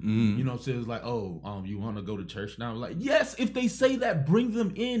club. You know what I'm saying? It's like, oh, you want to go to church now? Like, yes, if they say that, bring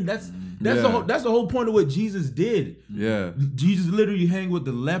them in. That's the whole point of what Jesus did. Yeah. Jesus literally hang with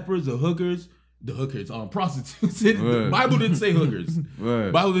the lepers, the hookers, prostitutes. The Bible didn't say hookers.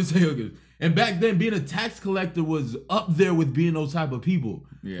 Bible didn't say hookers. And back then, being a tax collector was up there with being those type of people.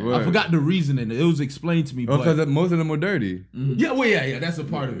 I forgot the reason, and it was explained to me. Because most of them were dirty. Yeah, that's a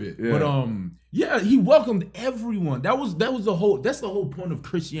part of it. But yeah, he welcomed everyone. That's the whole point of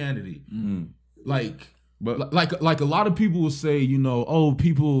Christianity. Like a lot of people will say, you know, oh,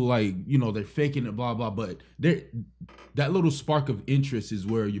 people like, you know, they're faking it, blah blah. But that little spark of interest is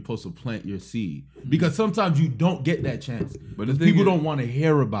where you're supposed to plant your seed, because sometimes you don't get that chance. But people don't want to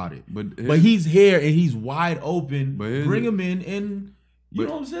hear about it. But he's here and he's wide open. Bring him in, and you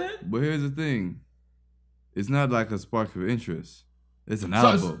know what I'm saying. But here's the thing: it's not like a spark of interest. It's an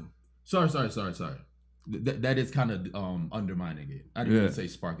album. Sorry. That is kind of undermining it. I didn't even say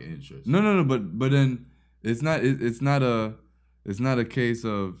spark of interest. No. But then it's not a case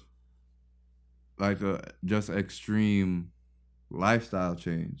of like a just extreme lifestyle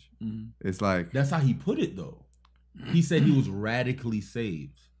change. It's like, that's how he put it though. He said he was radically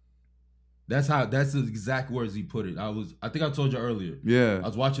saved. That's the exact words he put it. I think I told you earlier. Yeah. I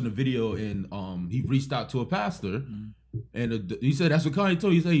was watching a video and he reached out to a pastor. And he said that's what Kanye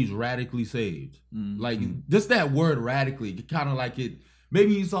told. He said he's radically saved. Like just that word radically, kind of like it.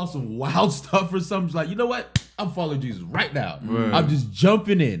 Maybe he saw some wild stuff or something. Like, you know what? I'm following Jesus right now. I'm just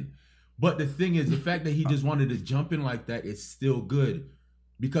jumping in. But the thing is, the fact that he just wanted to jump in like that is still good.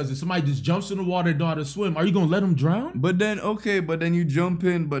 Because if somebody just jumps in the water and don't know how to swim, are you gonna let him drown? But then you jump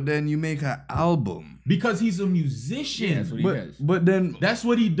in, but then you make an album. Because he's a musician. Yeah, that's what he does. But then that's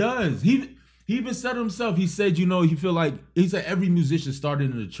what he does. He even said himself, he said, you know, he said every musician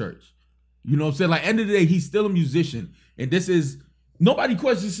started in the church. You know what I'm saying? Like, end of the day, he's still a musician. And this is, nobody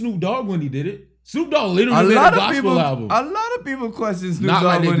questioned Snoop Dogg when he did it. Snoop Dogg literally made a gospel album. A lot of people question Snoop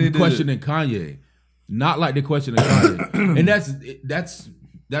Dogg when he did it. Not like they questioning Kanye. Not like they questioning Kanye. And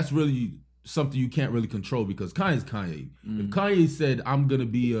that's really something you can't really control, because Kanye's Kanye. If Kanye said, I'm gonna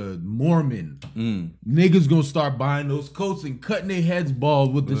be a Mormon, niggas gonna start buying those coats and cutting their heads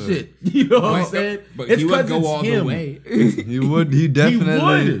bald with the shit. You know what I'm saying? But he would go all the way. He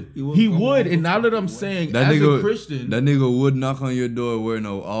definitely would. And now that I'm saying, as a Christian, that nigga would knock on your door wearing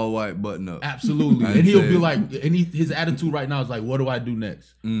no all white button up. Absolutely. And he'll be like, and his attitude right now is like, what do I do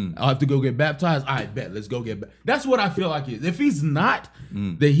next? I'll have to go get baptized. All right, bet, let's go get baptized. That's what I feel like it is. If he's not,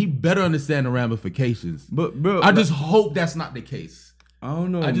 then he better understand the ramifications. But bro, I just hope that's not the case. I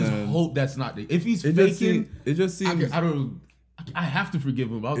don't know. I just hope that's not the. If he's faking, it just seems. I have to forgive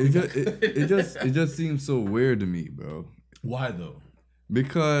him. It just seems so weird to me, bro. Why though?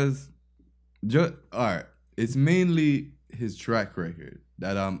 Because all right, it's mainly his track record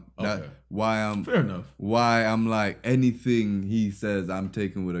why I'm fair enough. Why I'm like, anything he says, I'm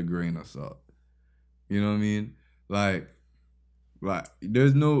taking with a grain of salt. You know what I mean? Like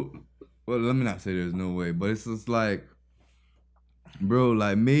there's no. Well, let me not say there's no way, but it's just like, bro,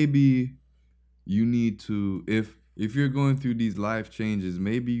 like maybe you need to, if you're going through these life changes,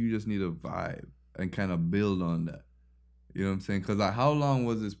 maybe you just need a vibe and kind of build on that. You know what I'm saying? Because like, how long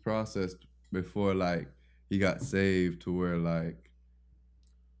was this process before like he got saved to where like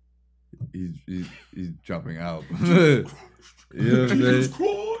he's dropping out? You know what I'm saying?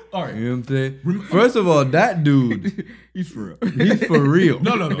 all right. You know what I'm saying? First of all, that dude, He's for real. he's for real.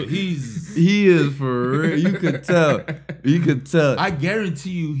 No. He is for real. You could tell. I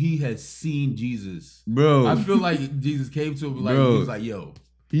guarantee you, he has seen Jesus, bro. I feel like Jesus came to him like he was like, "Yo,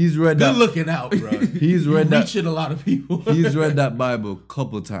 he's read good that. looking out, bro. He's read that. Reaching a lot of people. He's read that Bible a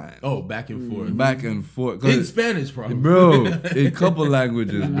couple times. Oh, back and forth. Back and forth. In Spanish, probably. Bro, in a couple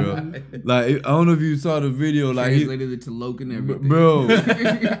languages, bro. Like, I don't know if you saw the video. Like, translated it to Logan and everything.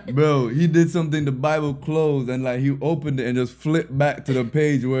 Bro, he did something, the Bible closed, and like he opened it and just flipped back to the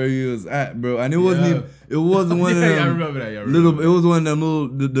page where he was at, bro. And it wasn't even, it wasn't one of them. I remember that. It was one of them little,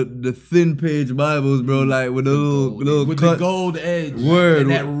 the thin page Bibles, bro, like with the little with cut. the gold edge. Word.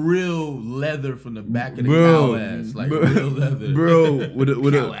 And that real leather from the back of the cow ass. Like real leather. Bro, with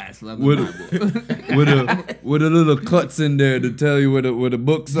the little cuts in there to tell you where the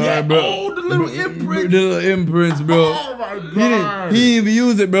books are, bro. Oh, the little imprints. The little imprints, bro. Oh my God. He didn't even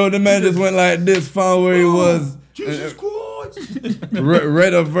use it, bro. The man just went like this, found where he was. Jesus Christ.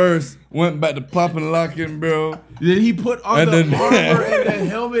 Read a verse, went back to popping locking, bro. Then he put on the armor and the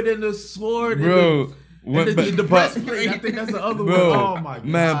helmet and the sword, bro. And the breastplate. I think that's the other one. Oh my God.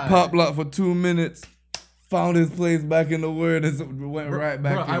 Man, pop lock for 2 minutes. Found his place back in the word and went right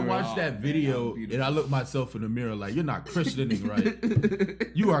back. Bro, I watched that video and I looked myself in the mirror like, you're not Christianing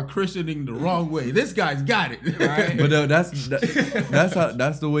right. You are Christianing the wrong way. This guy's got it. Right? But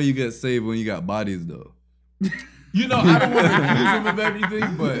that's the way you get saved when you got bodies though. You know, I don't want to accuse him of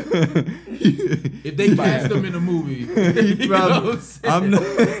everything, but if they cast him in a movie,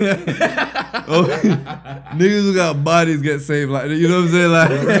 niggas who got bodies get saved, like, you know what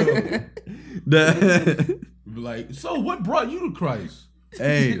I'm saying, like so what brought you to Christ?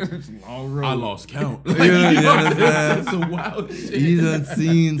 Hey, I lost count. You know, that's some wild shit. He's done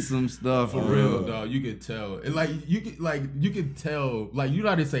seen some stuff for real, dog. You can tell, and you can tell, like, you know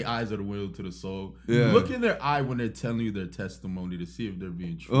how they say eyes are the window to the soul. Yeah. Look in their eye when they're telling you their testimony to see if they're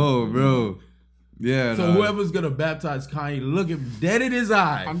being true. Oh, bro. Yeah. So whoever's gonna baptize Kanye, look him dead in his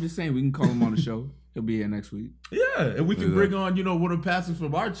eye. I'm just saying we can call him on the show. He'll be here next week. Yeah, and we can bring on, one of the pastors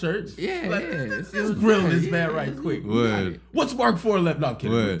from our church. Yeah, Let's grill this man right quick. Word. What's Mark 4 left? No, I'm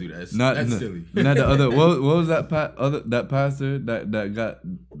kidding. We'll do that. That's silly. Not the other. What was that that pastor that got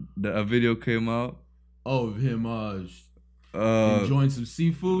a video came out? Oh, of him enjoying some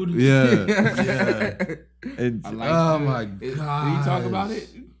seafood. Yeah. Yeah. Oh my God. Did you talk about it?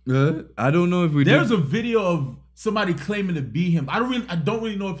 I don't know if we did. There's a video of somebody claiming to be him. I don't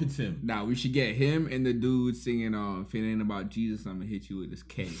really know if it's him. Nah, we should get him and the dude singing if it ain't about Jesus, I'm gonna hit you with this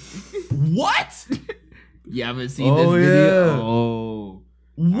cane. What? You haven't seen this video? Yeah. Oh.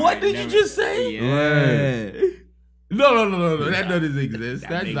 What did you just say? Yeah. No. That doesn't exist.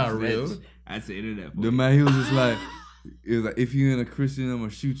 That's not real. That's the internet. The man, he was just like, if you ain't a Christian, I'm gonna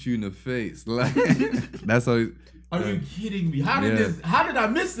shoot you in the face. Like, that's how. Are you kidding me? How did I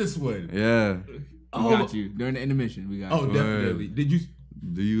miss this one? Yeah. We got you during the intermission. We got you. Oh, definitely. Did you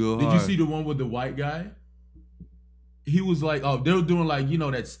see the one with the white guy? He was like, they were doing like,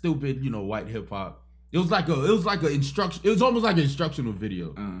 that stupid, white hip hop. It was like a instruction. It was almost like an instructional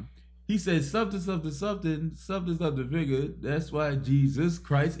video. He said something figure. That's why Jesus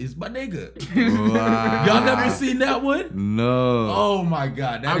Christ is my nigga. Wow. Y'all never seen that one? No. Oh my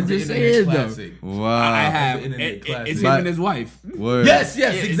God, that is an internet classic. Wow. I have. It's him and his wife. Word. Yes,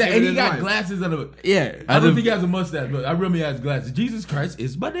 exactly. And he got glasses on the. Yeah. I don't think he has a mustache, but I remember he has glasses. Jesus Christ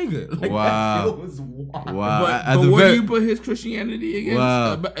is my nigga. Like, wow. That was wild. Wow. But what do you put his Christianity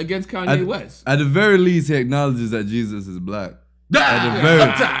against Kanye West? At the very least, he acknowledges that Jesus is black. At the very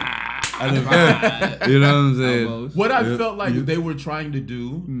you know what I'm saying? Almost. What I felt like they were trying to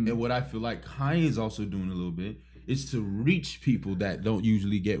do, and what I feel like Kanye is also doing a little bit, is to reach people that don't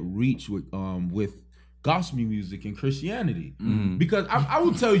usually get reached with gospel music and Christianity. Because I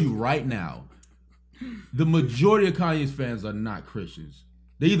will tell you right now, the majority of Kanye's fans are not Christians.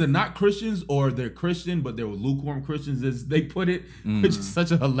 They're either not Christians or they're Christian, but they're lukewarm Christians, as they put it, which is such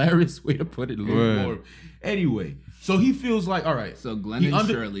a hilarious way to put it, lukewarm. Anyway, so he feels like, all right. So Glenn and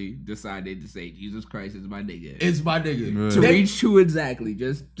Shirley decided to say, Jesus Christ is my nigga. It's my nigga. Right. To reach who exactly?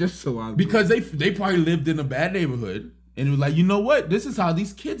 Just so I'm... Because they probably lived in a bad neighborhood. And it was like, you know what? This is how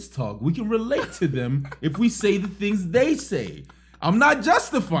these kids talk. We can relate to them if we say the things they say. I'm not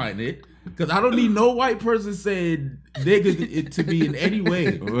justifying it. Because I don't need no white person saying nigga to me in any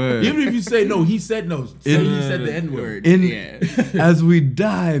way. Word. Even if you say no, he said no. Say he said the N-word. As we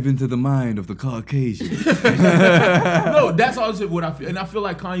dive into the mind of the Caucasian. No, that's also what I feel. And I feel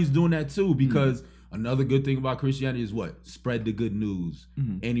like Kanye's doing that too, because Another good thing about Christianity is what? Spread the good news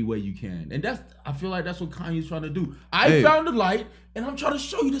any way you can. And I feel like that's what Kanye's trying to do. I found the light, and I'm trying to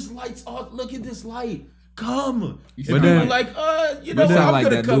show you this light's off. Look at this light. Come. But then, like, you know what? I'm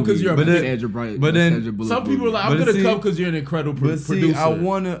going to come because you're a But then some people are like, I'm going to come because you're an incredible producer.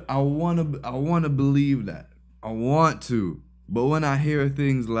 I wanna believe that. I want to. But when I hear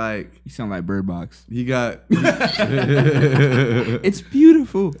things like, you sound like Bird Box. He got it's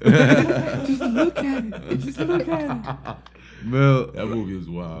beautiful. Just look at it. Just look at it. Bro, that movie is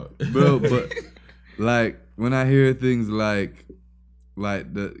wild. Bro, but like when I hear things like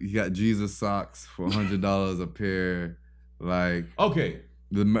you got Jesus socks for $100 a pair, like okay,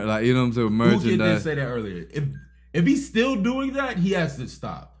 you know what I'm saying, merchandise. Who did say that earlier? If he's still doing that, he has to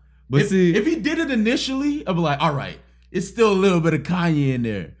stop. But if he did it initially, I'd be like, all right. It's still a little bit of Kanye in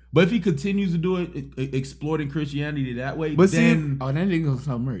there. But if he continues to do it, exploiting Christianity that way, that nigga gonna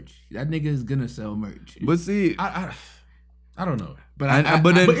sell merch. That nigga is gonna sell merch. But see, I don't know. But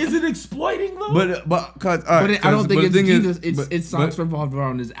is it exploiting though? I don't think it's Jesus. It's songs revolved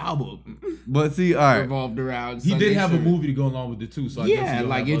around his album. But see, all right, revolved around. He did have a movie to go along with it too. So I guess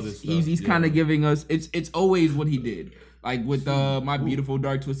like he's kind of giving us. It's always what he did. Like with My Beautiful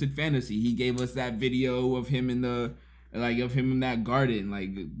Dark Twisted Fantasy, he gave us that video of him in that garden,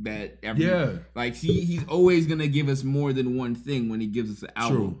 like that. Like he's always gonna give us more than one thing when he gives us an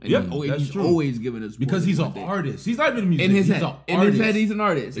album. True. And he's always giving us because he's an artist. He's not even a musician. In his head, he's an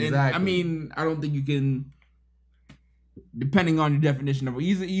artist. Exactly. And I mean, I don't think you can. Depending on your definition of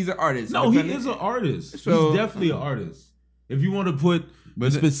he's an artist. No, he is an artist. So, he's definitely an artist. If you want to put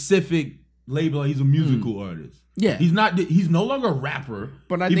a specific label, he's a musical artist. Yeah, he's not. He's no longer a rapper.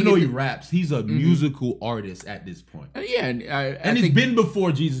 But even though he raps, he's a musical artist at this point. Yeah, and it's been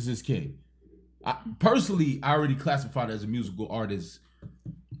before Jesus is King. Personally, I already classified as a musical artist.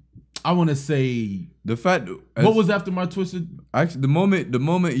 I want to say the fact. What was after my Twisted? Actually, the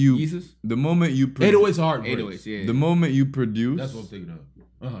moment you Jesus. The moment you 808's hard. 808's, yeah. The moment you produce, that's what I'm thinking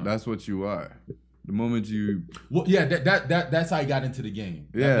of. That's what you are. The moment you, that's how he got into the game.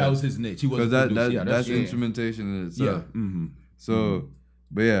 That was his niche. He was that's instrumentation in itself. Yeah. So,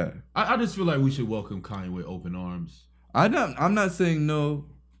 but yeah, I just feel like we should welcome Kanye with open arms. I'm not saying no,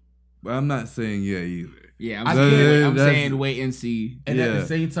 but I'm not saying yeah either. Yeah, I'm saying wait and see. And at the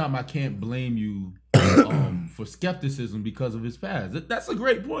same time, I can't blame you for skepticism because of his past. That's a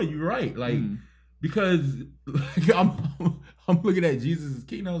great point. You're right. Like because I'm looking at Jesus as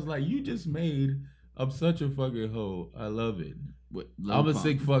King. I was like, you just made. I'm such a fucking hoe. I love it. I'm a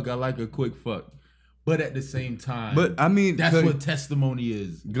sick fuck. I like a quick fuck. But at the same time, I mean, that's what testimony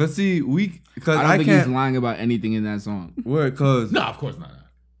is. Cause see, I don't think he's lying about anything in that song. Word, cause no, of course not.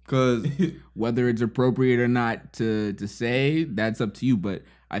 Cause whether it's appropriate or not to say, that's up to you. But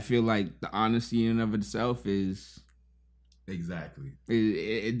I feel like the honesty in and of itself is exactly.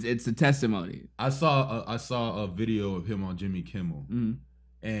 It's a testimony. I saw a video of him on Jimmy Kimmel.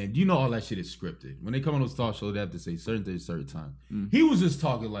 And you know all that shit is scripted. When they come on those talk shows, they have to say certain things, certain time. He was just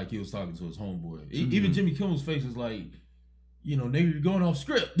talking like he was talking to his homeboy. Even Jimmy Kimmel's face was like, you know, nigga, you're going off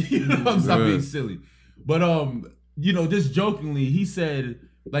script. You know, I'm not being silly. But you know, just jokingly, he said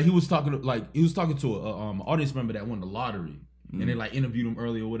like he was talking to a audience member that won the lottery, and they like interviewed him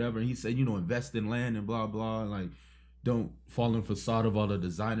earlier or whatever. And he said, you know, invest in land and blah blah, and like don't fall in facade of all the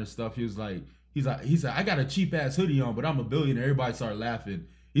designer stuff. He said, I got a cheap ass hoodie on, but I'm a billionaire. Everybody started laughing.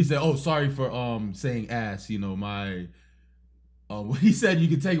 He said, oh, sorry for saying ass. You know, my he said you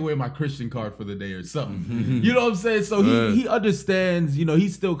could take away my Christian card for the day or something. You know what I'm saying? So he understands, you know,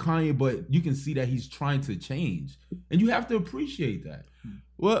 he's still Kanye, but you can see that he's trying to change. And you have to appreciate that.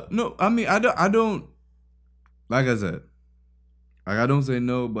 Well, no, I mean, I don't like I said, like I don't say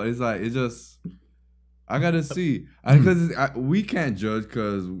no, but it's like it's just I gotta see because we can't judge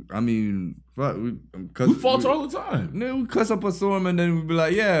because I mean, we falter all the time. We cuss up a storm and then we be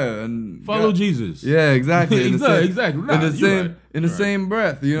like, yeah, and follow Jesus. Yeah, exactly. Exactly. In the same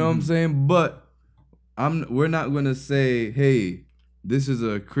breath, you know what I'm saying? But we're not gonna say, hey, this is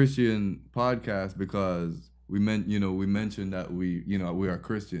a Christian podcast because we mentioned that we are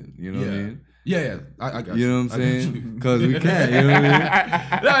Christian. You know what I mean? Yeah, I got you. You know what I'm saying? Because we can't. You know what I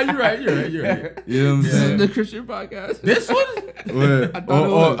mean? Nah, you're right. You know what I'm saying? The Christian podcast. This one? We'll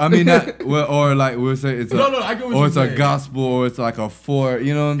say it's I get what you're it's saying. A gospel, or it's like a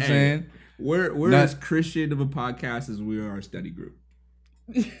you know what I'm saying? We're as Christian of a podcast as we are a study group.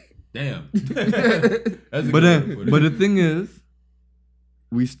 Damn. But the thing is,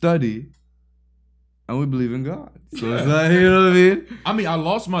 we study and we believe in God. So it's like, you know what I mean? I mean, I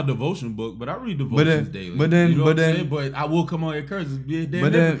lost my devotion book, but I read devotions daily. But then, you know but I will come on your curses, be a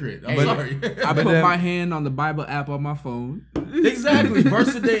damn hypocrite. I'm sorry. I put my hand on the Bible app on my phone. Exactly,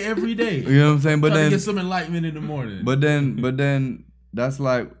 verse a day every day. You know what I'm saying? But Try then to get some enlightenment in the morning. But then that's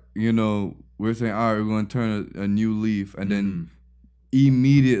like, you know, we're saying, all right, we're going to turn a new leaf, and then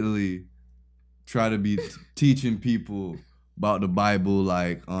immediately try to be teaching people about the Bible,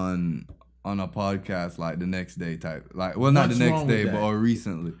 like on a podcast, like the next day type. Like, well, not What's the next wrong day, with but that? or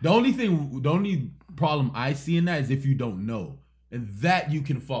recently. The only problem I see in that is if you don't know, and that you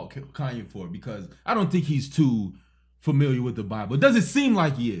can fault Kanye for, because I don't think he's too familiar with the Bible. It doesn't seem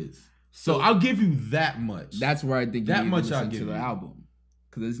like he is. So I'll give you that much. That's where I think that you need much to I'll listen give to the you. album,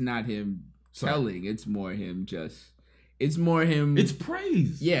 because it's not him Sorry. telling. It's more him just. It's more him. It's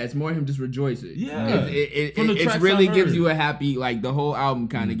praise. Yeah, it's more him just rejoicing. Yeah. It tracks really I gives heard. you a happy, like the whole album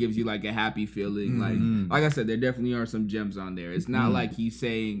kind of gives you like a happy feeling. Like I said, there definitely are some gems on there. It's not like he's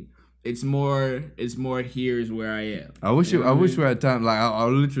saying. It's more here's where I am. I wish we had time. Like I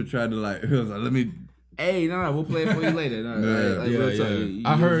literally tried to like, let me. Hey, no, we'll play it for you later. No, real talk. You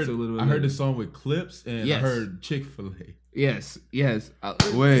I heard listen to a little bit I heard later. the song with Clips, and Yes. I heard Chick-fil-A. Yes.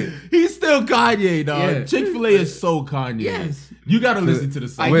 Wait. He's still Kanye, dog. Yeah. Chick-fil-A is so Kanye. Yes. You gotta listen to the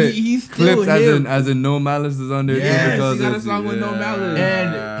song. Like, Wait, he's still Clips him. as in No Malice is on there too, Yes, because he got a it's- song with No Malice.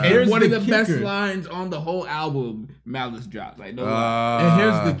 And And here's one of the the best kicker. lines on the whole album, Malice drops. Like, no lie. And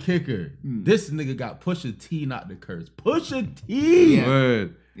here's the kicker. This nigga got Pusha T, not the curse. Pusha T. Yeah.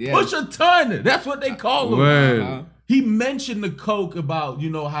 Word. Yeah. Push a ton. That's what they call him. Word. Uh-huh. He mentioned the coke about,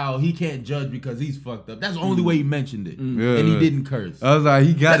 how he can't judge because he's fucked up. That's the only way he mentioned it. Yeah, And he right. didn't curse. I was like,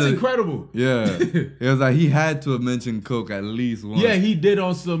 he got That's it. incredible. Yeah. It was like he had to have mentioned Coke at least once. Yeah, he did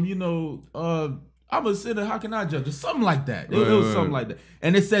on some, I'm a sinner, how can I judge? Or something like that. It was Right. something like that.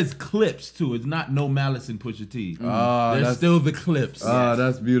 And it says Clips, too. It's not No Malice and Pusha T. Ah, There's that's- still the Clips. Ah,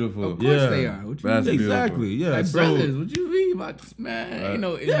 that's beautiful. Of course Yeah. they are. What you That's mean? beautiful. Exactly, yeah. Like So, brothers, what you mean? Like, man, ain't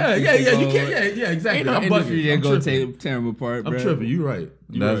no yeah, industry you go- can't, exactly. Ain't no I'm industry bugging. that I'm go tripping. tear them apart, bro. I'm tripping. You right.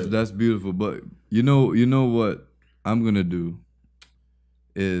 That's beautiful. But you know what I'm gonna do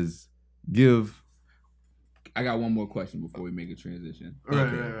is give. I got one more question before we make a transition.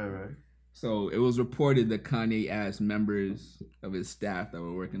 Right. So it was reported that Kanye asked members of his staff that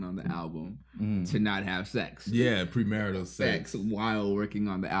were working on the album to not have sex. Yeah, premarital sex. While working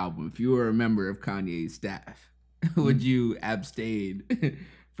on the album. If you were a member of Kanye's staff, would you abstain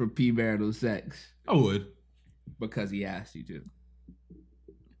from premarital sex I would. because he asked you to?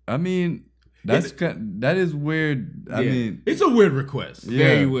 I mean, that is weird. I Yeah. mean, It's a weird request. Yeah.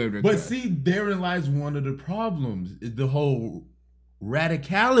 Very weird But request. see, therein lies one of the problems. Is the whole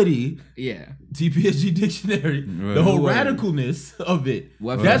radicality, Yeah. TPSG dictionary, Right. the whole Word. radicalness of it.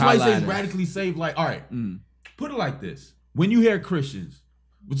 What if That's you why it highlight says us? radically saved. Like, all right, put it like this. When you hear Christians,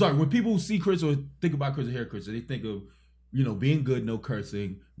 when people see Christians or think about Christians, hear Christians, they think of, being good, no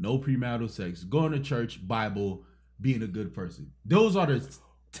cursing, no premarital sex, going to church, Bible, being a good person. Those are the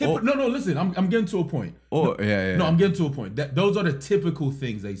No, listen, I'm getting to a point. yeah. No, I'm getting to a point. Those are the typical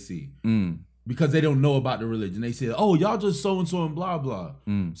things they see. Because they don't know about the religion. They say, oh, y'all just so-and-so and blah, blah.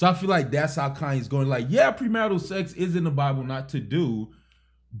 So I feel like that's how Kanye's going. Like, yeah, premarital sex is in the Bible not to do,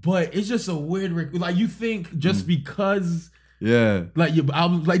 but it's just a weird, like, you think just because, Yeah. like, your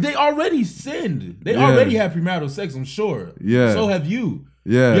album, like, they already sinned. They Yeah. already had premarital sex, I'm sure. Yeah. So have you.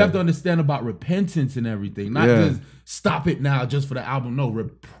 Yeah. You have to understand about repentance and everything. Not Yeah. just stop it now just for the album. No,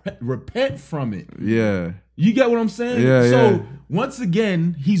 repent from it. Yeah. You get what I'm saying? Yeah, so yeah. once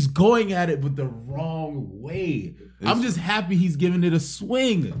again, he's going at it with the wrong way. I'm just happy he's giving it a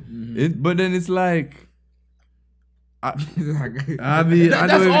swing. But then it's like, I mean,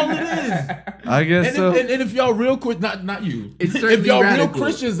 That's all it is. I guess And, so. and if y'all real quick, not you. It's If certainly y'all radical. real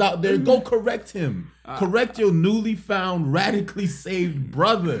Christians out there, go correct him. Correct your newly found, radically saved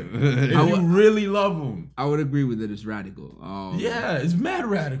brother. If you really love him. I would agree with it. It's radical. Yeah, it's mad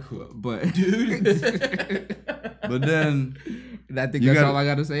radical. But Dude. But then, I think You that's gotta- all I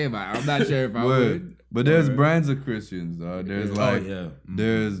got to say about it. I'm not sure if I would. but there's brands of Christians. There's like, yeah.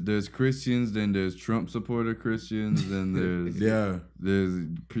 there's Christians, then there's Trump supporter Christians, then there's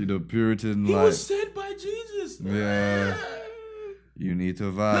the Puritan He like. was sent by Jesus. Yeah. You need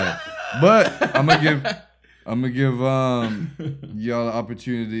to vibe. But I'm gonna give y'all an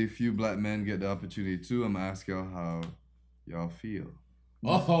opportunity. Few black men get the opportunity too. I'm gonna ask y'all how y'all feel.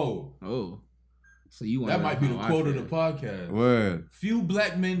 Oh, So you want that might be the quote of the podcast. Word. Few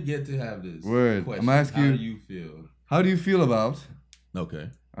black men get to have this. Word. Question. I'm asking How you- do you feel? How do you feel about? Okay.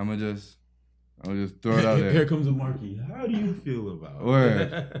 I'm gonna just throw it out Here there. comes a marquee. How do you feel about?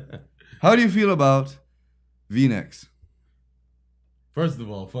 Word. How do you feel about V-necks. First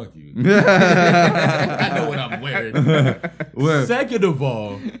of all, fuck you. I know what I'm wearing. Second of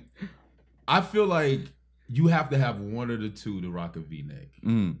all, I feel like you have to have one of the two to rock a V-neck.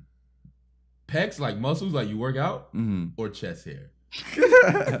 Pecs, like muscles, like you work out, or chest hair.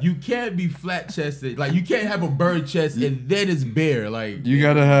 You can't be flat chested. Like you can't have a bird chest and then it's bare. Like you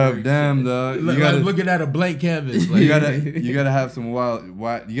gotta have dog. You gotta looking at a blank canvas. Like, you gotta have some wild.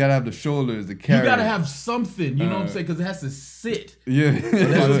 You gotta have the shoulders, the carry. You gotta have something. You know what I'm saying? Because it has to sit. Yeah,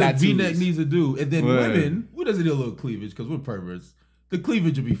 that's what that V-neck needs to do. And then women, we doesn't need a little cleavage because we're perverts. The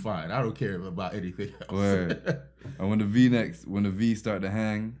cleavage will be fine. I don't care about anything else. And when the V start to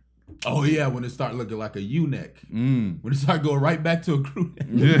hang. Oh yeah, when it start looking like a U-neck. When it start going right back to a crew neck.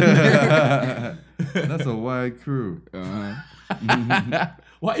 Yeah. That's a wide crew.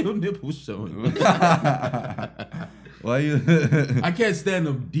 Why your nipples showing? Why you? I can't stand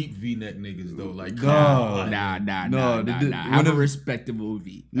them deep V-neck niggas though. Like nah. Have a respectable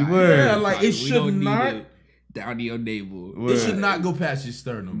V. Yeah, like it should not. Down to your navel. It should not go past your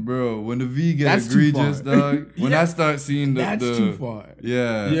sternum. Bro, when the V gets egregious, dog, when I start seeing that's too far.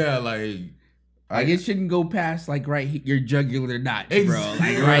 Yeah. Yeah, like it shouldn't go past like your jugular notch, bro.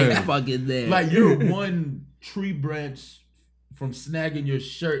 Like right fucking there. Like you're one tree branch from snagging your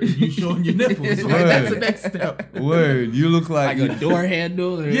shirt and you showing your nipples. Like that's the next step. Word. You look like a door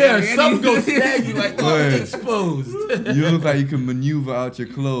handle. Or something gonna snag you like exposed. You look like you can maneuver out your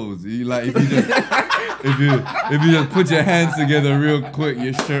clothes. You like if you just put your hands together real quick,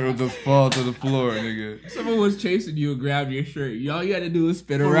 your shirt will just fall to the floor, nigga. Someone was chasing you and grabbed your shirt. All you had to do was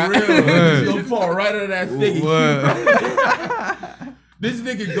spin around. It's gonna fall right under that thing. This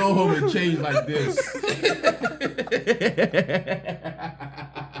nigga go home and change like this.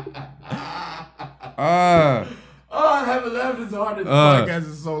 I haven't laughed as hard as the podcast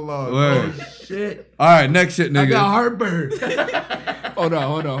in so long. Oh shit. All right, next shit, nigga. I got heartburn. Hold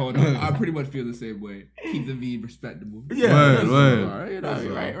on. I pretty much feel the same way. Keep the V respectable. Yeah. Word.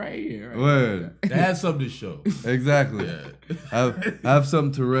 Right here. Word. That has something to show. Exactly. Yeah. Have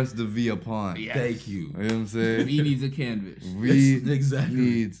something to rest the V upon. Yes. Thank you. You know what I'm saying? V needs a canvas. V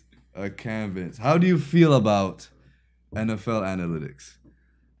needs a canvas. How do you feel about NFL analytics?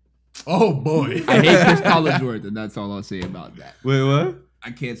 Oh boy. I hate Chris Collinsworth, and that's all I'll say about that. Wait, what? I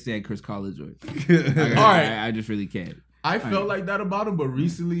can't stand Chris Collinsworth. All right. I just really can't. I felt like that about him, but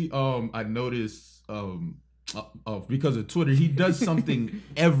recently I noticed because of Twitter, he does something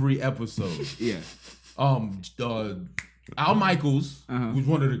every episode. Yeah. Al Michaels, who's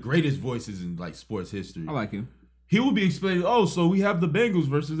one of the greatest voices in like sports history. I like him. He will be explaining, so we have the Bengals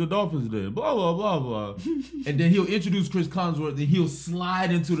versus the Dolphins today, blah, blah, blah, blah. And then he'll introduce Chris Collinsworth, and he'll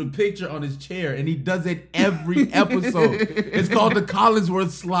slide into the picture on his chair, and he does it every episode. It's called the Collinsworth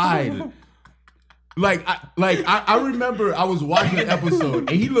slide. I remember I was watching an episode,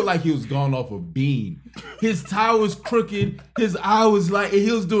 and he looked like he was gone off a bean. His tie was crooked, his eye was like, and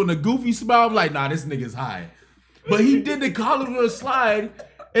he was doing a goofy smile. I'm like, nah, this nigga's high. But he did the Collinsworth slide,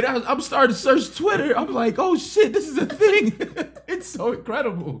 and I'm starting to search Twitter. I'm like, oh shit, this is a thing. It's so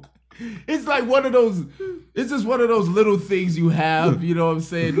incredible. It's like it's just one of those little things you have, you know what I'm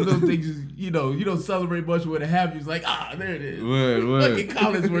saying? Little things, you don't celebrate much when it happens. It's like, there it is. Word. Look at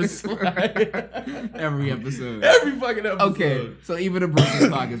Collinsworth slide. Every episode. Every fucking episode. Okay, so even a broken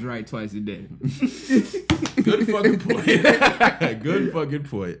clock is right twice a day. Good fucking point. Good fucking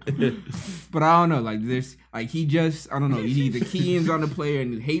point. But I don't know, like there's like he either key-ins on the player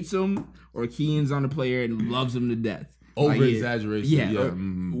and hates him, or key-ins on the player and loves him to death. Over exaggeration. Yeah.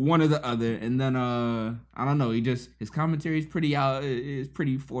 One or the other. And then I don't know, his commentary is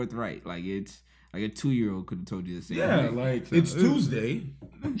pretty forthright. Like it's like a 2-year-old could have told you the same thing. Yeah, like so, it's Tuesday.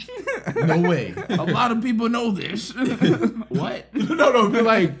 No way. A lot of people know this. What? No, but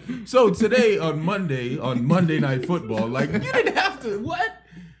like, so today on Monday Night Football, like you didn't have to, what?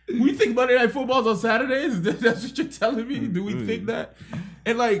 We think Monday Night Football's on Saturdays? That's what you're telling me? Do we think that?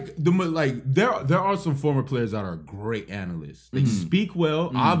 And like there are some former players that are great analysts. They speak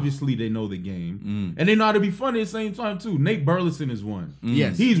well. Obviously, they know the game, and they know how to be funny at the same time too. Nate Burleson is one.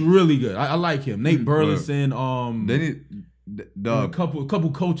 Yes, he's really good. I like him. Nate Burleson. They need a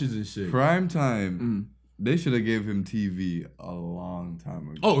couple coaches and shit. Prime time. They should have gave him TV a long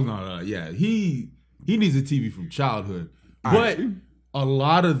time ago. Oh no, yeah. He needs a TV from childhood, but a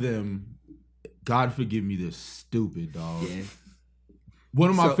lot of them, God forgive me, they're stupid, dog. Yeah. One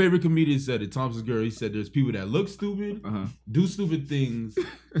of my favorite comedians said it, Thompson's Girl, he said there's people that look stupid, do stupid things,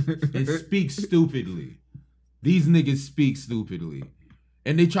 and speak stupidly. These niggas speak stupidly.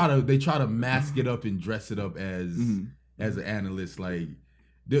 And they try to mask it up and dress it up as an analyst. Like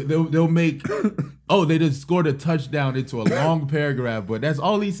They'll make. Oh, they just scored a touchdown into a long paragraph, but that's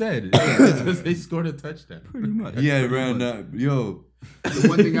all he said. It's just they scored a touchdown. Pretty much. Yeah, ran that. Yo. The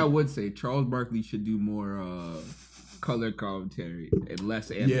one thing I would say, Charles Barkley should do more color commentary and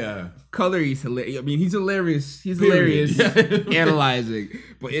less color. He's hilarious. I mean, he's hilarious. He's hilarious analyzing,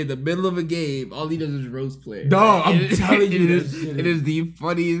 but in the middle of a game, all he does is roast play. Dog, I'm telling you, it is the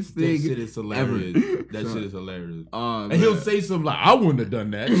funniest thing. That shit is hilarious. Ever. That shit is hilarious. And he'll say something like, "I wouldn't have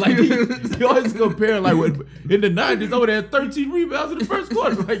done that." Like he always compare like in the '90s, I would have had 13 rebounds in the first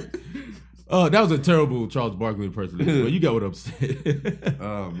quarter. Like, that was a terrible Charles Barkley impersonation. But you got what I'm saying.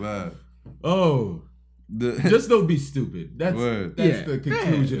 Oh man. Oh. Just don't be stupid. That's the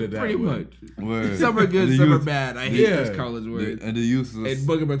conclusion of that. Pretty word. much. Word. Some are good, some are bad. I hate Chris Carlin's words. And the useless. And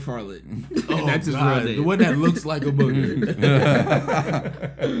Booger McFarlane. Oh, that's his real name. The one that looks like a booger.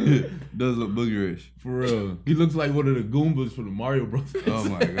 Does look boogerish. For real. He looks like one of the Goombas from the Mario Brothers. Oh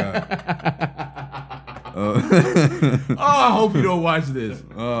my god. I hope you don't watch this.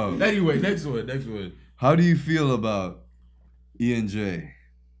 Oh. Anyway, next one. How do you feel about E&J?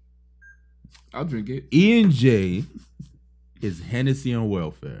 I'll drink it. E&J is Hennessy on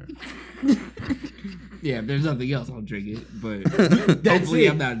welfare. Yeah, if there's nothing else, I'll drink it. But hopefully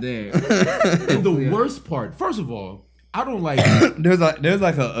I'm not there. And the worst part, first of all, I don't like. there's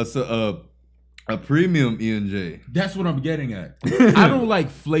like a premium E&J. That's what I'm getting at. I don't like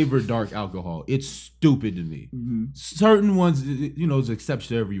flavored dark alcohol. It's stupid to me. Mm-hmm. Certain ones, is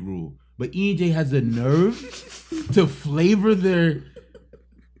exception to every rule. But E&J has the nerve to flavor their.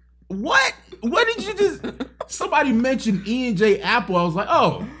 What? What did you just? Somebody mentioned E&J apple. I was like,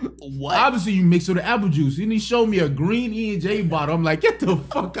 oh, what? Obviously you mix with the apple juice. And he showed me a green E&J bottle. I'm like, get the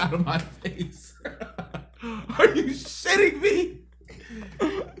fuck out of my face. Are you shitting me?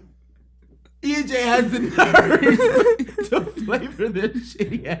 E&J has the nerve to flavor their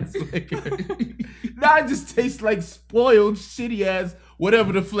shitty ass liquor. Now it just tastes like spoiled shitty ass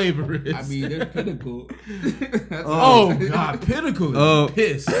whatever the flavor is. I mean, they're Pinnacle. Oh God, Pinnacle is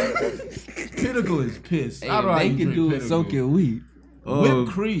piss. Pinnacle is piss. Hey, I don't know they how you can drink do it, Pinnacle. so can we.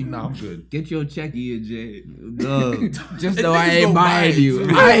 Whipped cream. Nah, I'm good. Get your check, E&J. Just And know I niggas ain't go buy buying it, you.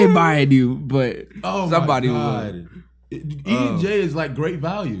 too. I ain't buying you, but somebody my will. God. E&J is like great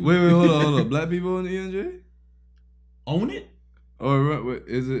value. Wait, hold on. Black people in E&J? Own it? Or wait,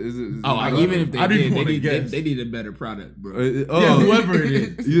 is it? Even if I they didn't did, wanna guess. they need a better product, bro. Yeah, whoever it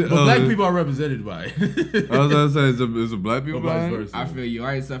is. Yeah, but black people are represented by it. I was gonna say, is it black people Or vice buying it? versa. I feel you.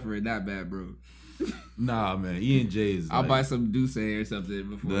 I ain't suffering that bad, bro. Nah, man. E&J is I'll like, buy some Douce or something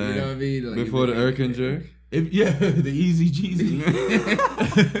before. Dang. You know what I mean? Like, Before the Erkin jerk? the Easy Jeezy.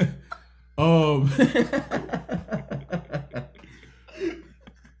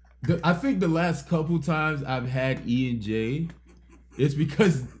 I think the last couple times I've had E&J, it's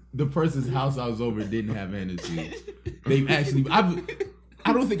because the person's house I was over didn't have Hennessy. They've actually, I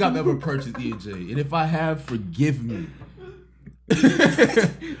don't think I've ever purchased E&J, and if I have, forgive me.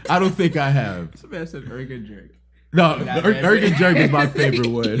 I don't think I have. Somebody said Erkin jerk. No, Erkin jerk is my favorite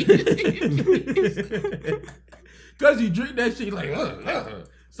one. Cause you drink that shit like,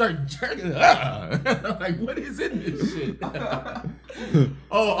 start jerking. Like, what is in this shit?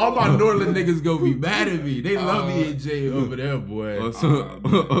 All my Northern niggas gonna be mad at me. They love E&J over there, boy. Or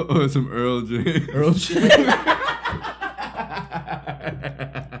some Earl J. Earl J.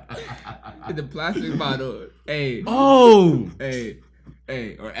 In the plastic bottle. Hey. Oh. Hey.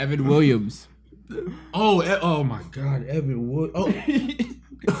 Or Evan Williams. Oh my God, Evan Wood. Oh. No.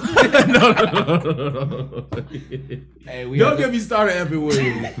 Hey, don't get me started, Evan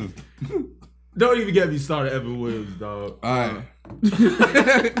Williams. Don't even get me started, Evan Williams, dog. All right.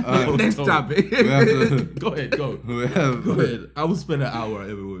 Next topic. Go ahead. Go ahead. I will spend an hour on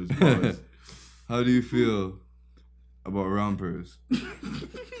Evan Williams. Promise. How do you feel about rompers?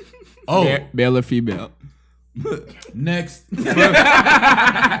 Male or female? Next.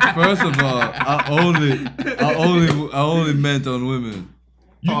 First of all, I only meant on women.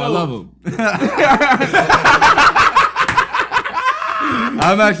 I love them.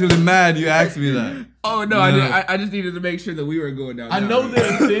 I'm actually mad you asked me that. Oh no, I just needed to make sure that we were going down. I know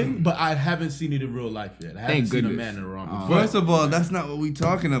they're a thing, but I haven't seen it in real life yet. I haven't seen a man in a romper. First of all, that's not what we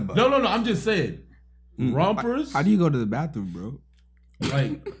talking about. No. I'm just saying. Rompers. How do you go to the bathroom, bro?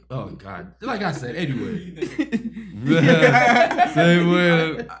 Like, oh God. Like I said, anyway. Same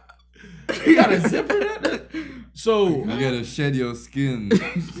way. You got a zipper that? So You gotta shed your skin.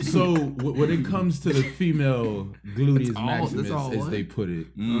 So when it comes to the female gluteus maximus, as they put it,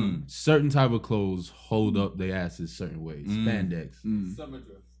 certain type of clothes hold up their asses certain ways. Spandex. Summer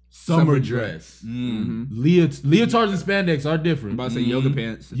dress. summer dress. Leotards and spandex are different. I'm about to say yoga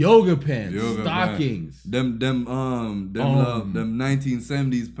pants. Yoga stockings. Them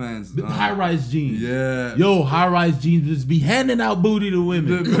 1970s pants. High-rise jeans. Yeah. Yo, high-rise jeans just be handing out booty to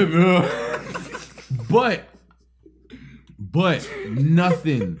women. but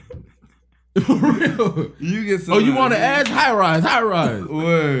nothing. For real. You get some. Oh, you want to add high-rise?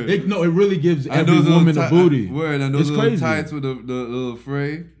 Word. It really gives every woman a booty. Word. And those it's little crazy. tights with the little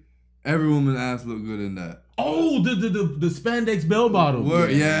fray. Every woman's ass look good in that. Oh, the spandex bell bottoms.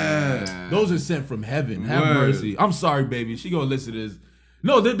 Word. Yeah. Those are sent from heaven. Have Word. mercy. I'm sorry, baby. She gonna listen to this.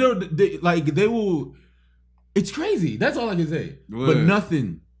 No, they will. It's crazy. That's all I can say. Word. But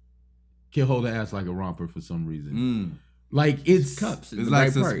nothing can hold an ass like a romper for some reason. Like it's cups. It's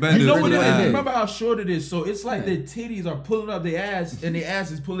like suspended. You know what it is? ass. Remember how short it is? So it's like their titties are pulling up their ass, and their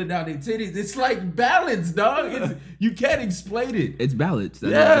ass is pulling down their titties. It's like balance, dog. You can't explain it. It's balance.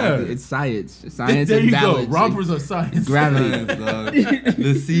 That's Yeah. exactly. It's science. Science There and you balance. go. Rompers are science. Gravity. Science, dog.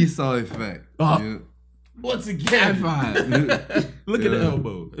 The seesaw effect. Yeah. Once again, High five. look at the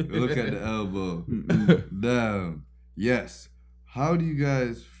elbow. Look at the elbow. Damn. Yes. How do you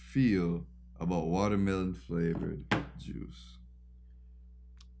guys feel about watermelon flavored juice?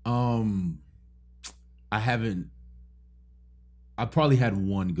 I probably had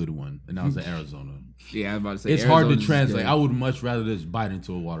one good one, and that was in Arizona. Yeah, I was about to say It's hard to Arizona's translate. good. I would much rather just bite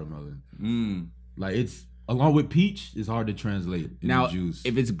into a watermelon. Like it's along with peach, it's hard to translate in Now, the juice.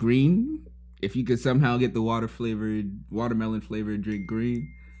 if it's green, if you could somehow get the watermelon flavored drink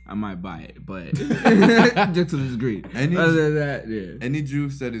green, I might buy it. But just because it's green. Other than that, yeah. Any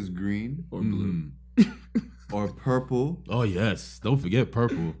juice that is green Or blue. or purple Oh yes, don't forget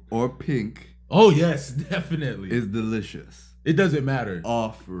purple. or pink Oh yes, definitely. is delicious. It doesn't matter.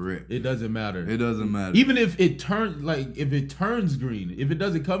 Off rip. It doesn't matter. It doesn't matter. Even if it turns green, if it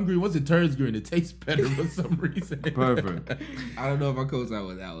doesn't come green, once it turns green, it tastes better for some reason. Perfect. I don't know if I co out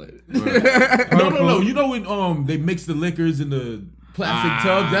with that one. No. You know when they mix the liquors in the plastic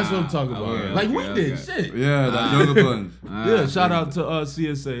tubs? That's what I'm talking about. okay, like we did. okay. Shit. Yeah, that Jungle Punch. Yeah, shout out to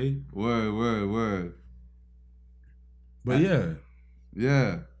CSA. Word. But yeah.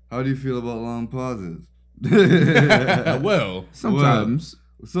 Yeah. How do you feel about long pauses? Well, Sometimes.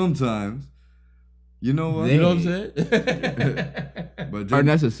 Sometimes. You know what? They- you know what I'm saying? But Are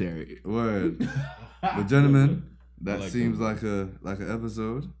necessary. word. But gentlemen, that like seems that. like an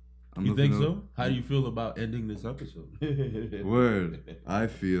episode. I'm You think looking so? How do you feel about ending this episode? Word. I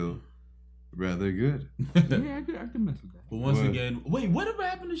feel rather good. Yeah, I can mess with that. But once Word. again, wait, whatever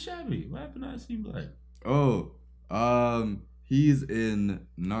happened to Shabby? What happened to I Seem Black? Oh, he's in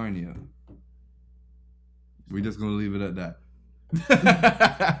Narnia. We just gonna leave it at that.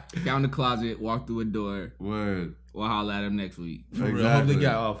 Found a closet, walked through a door. Word. We'll holler at him next week. For real, I hope they Exactly.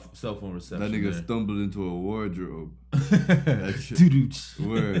 got off cell phone reception. That nigga there. stumbled into a wardrobe. Doo-doo-ch.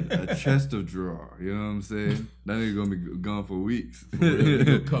 Word. A chest of drawer. You know what I'm saying? That nigga gonna be gone for weeks. For real,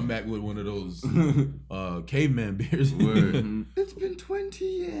 he'll come back with one of those caveman beers. Word. It's been 20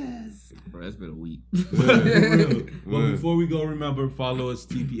 years. Bro, that's been a week. For real. But Word. before we go, remember, follow us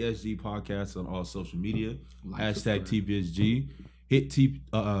TPSG Podcast on all social media. Hashtag TPSG. Hit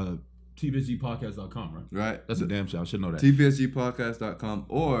TPSGpodcast.com, right? Right. That's a damn shit. I should know that. TPSGpodcast.com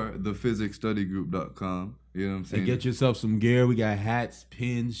or thephysicsstudygroup.com. You know what I'm saying? And get yourself some gear. We got hats,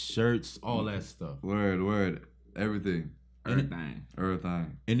 pins, shirts, all that stuff. Word. Everything. Everything.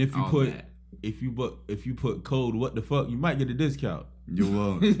 Everything. And if you All put that. if you put code what the fuck, you might get a discount. You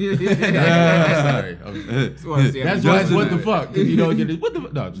won't. Sorry. That's That's what the fuck. If you don't get it, what the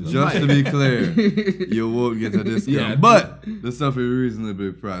fuck? No, Just to be clear, you won't get a discount. Yeah. But the stuff is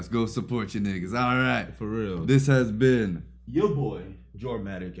reasonably priced. Go support your niggas. All right. for real. This has been Your boy,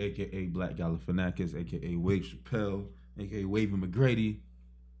 Jormatic, aka Black Galifianakis, aka Wave Chappelle, aka Wavy McGrady,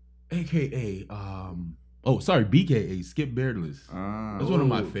 aka BKA Skip Beardless. That's one of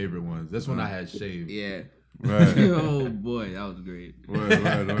my favorite ones. That's when I had shaved. Yeah. Right. Oh boy, that was great.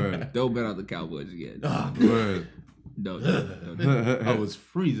 Word. Don't bet on the Cowboys again. Word. Don't. I was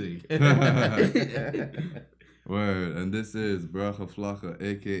freezing. Word. And this is Bracha Flacha,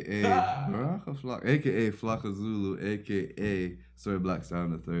 aka Bracha Flacha, aka Flacha Zulu, aka Sir Black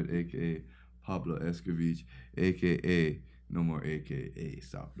Sound III, aka Pablo Escovich, aka No More AKA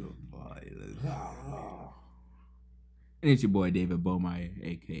Stop the Violence. And it's your boy David Bomeyer,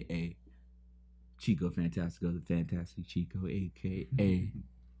 aka Chico Fantastico, the Fantastic Chico, aka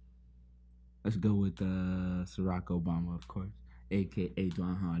let's go with Barack Obama, of course, aka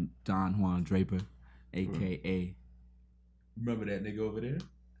Don Juan Draper, aka Remember that nigga over there?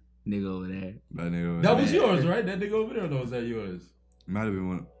 nigga over there. That nigga over That there. was yours, right? That nigga over there, or was that yours? Might have been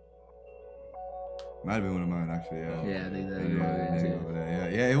one. Might have been one of mine, actually. Yeah, I think that.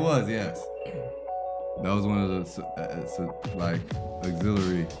 Yeah, it was. Yes. That was one of the like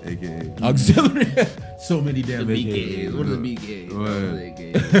auxiliary, aka auxiliary. So many damn AKAs. What are the BKs?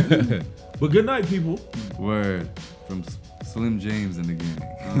 Word. But good night, people. Word from Slim James and the gang.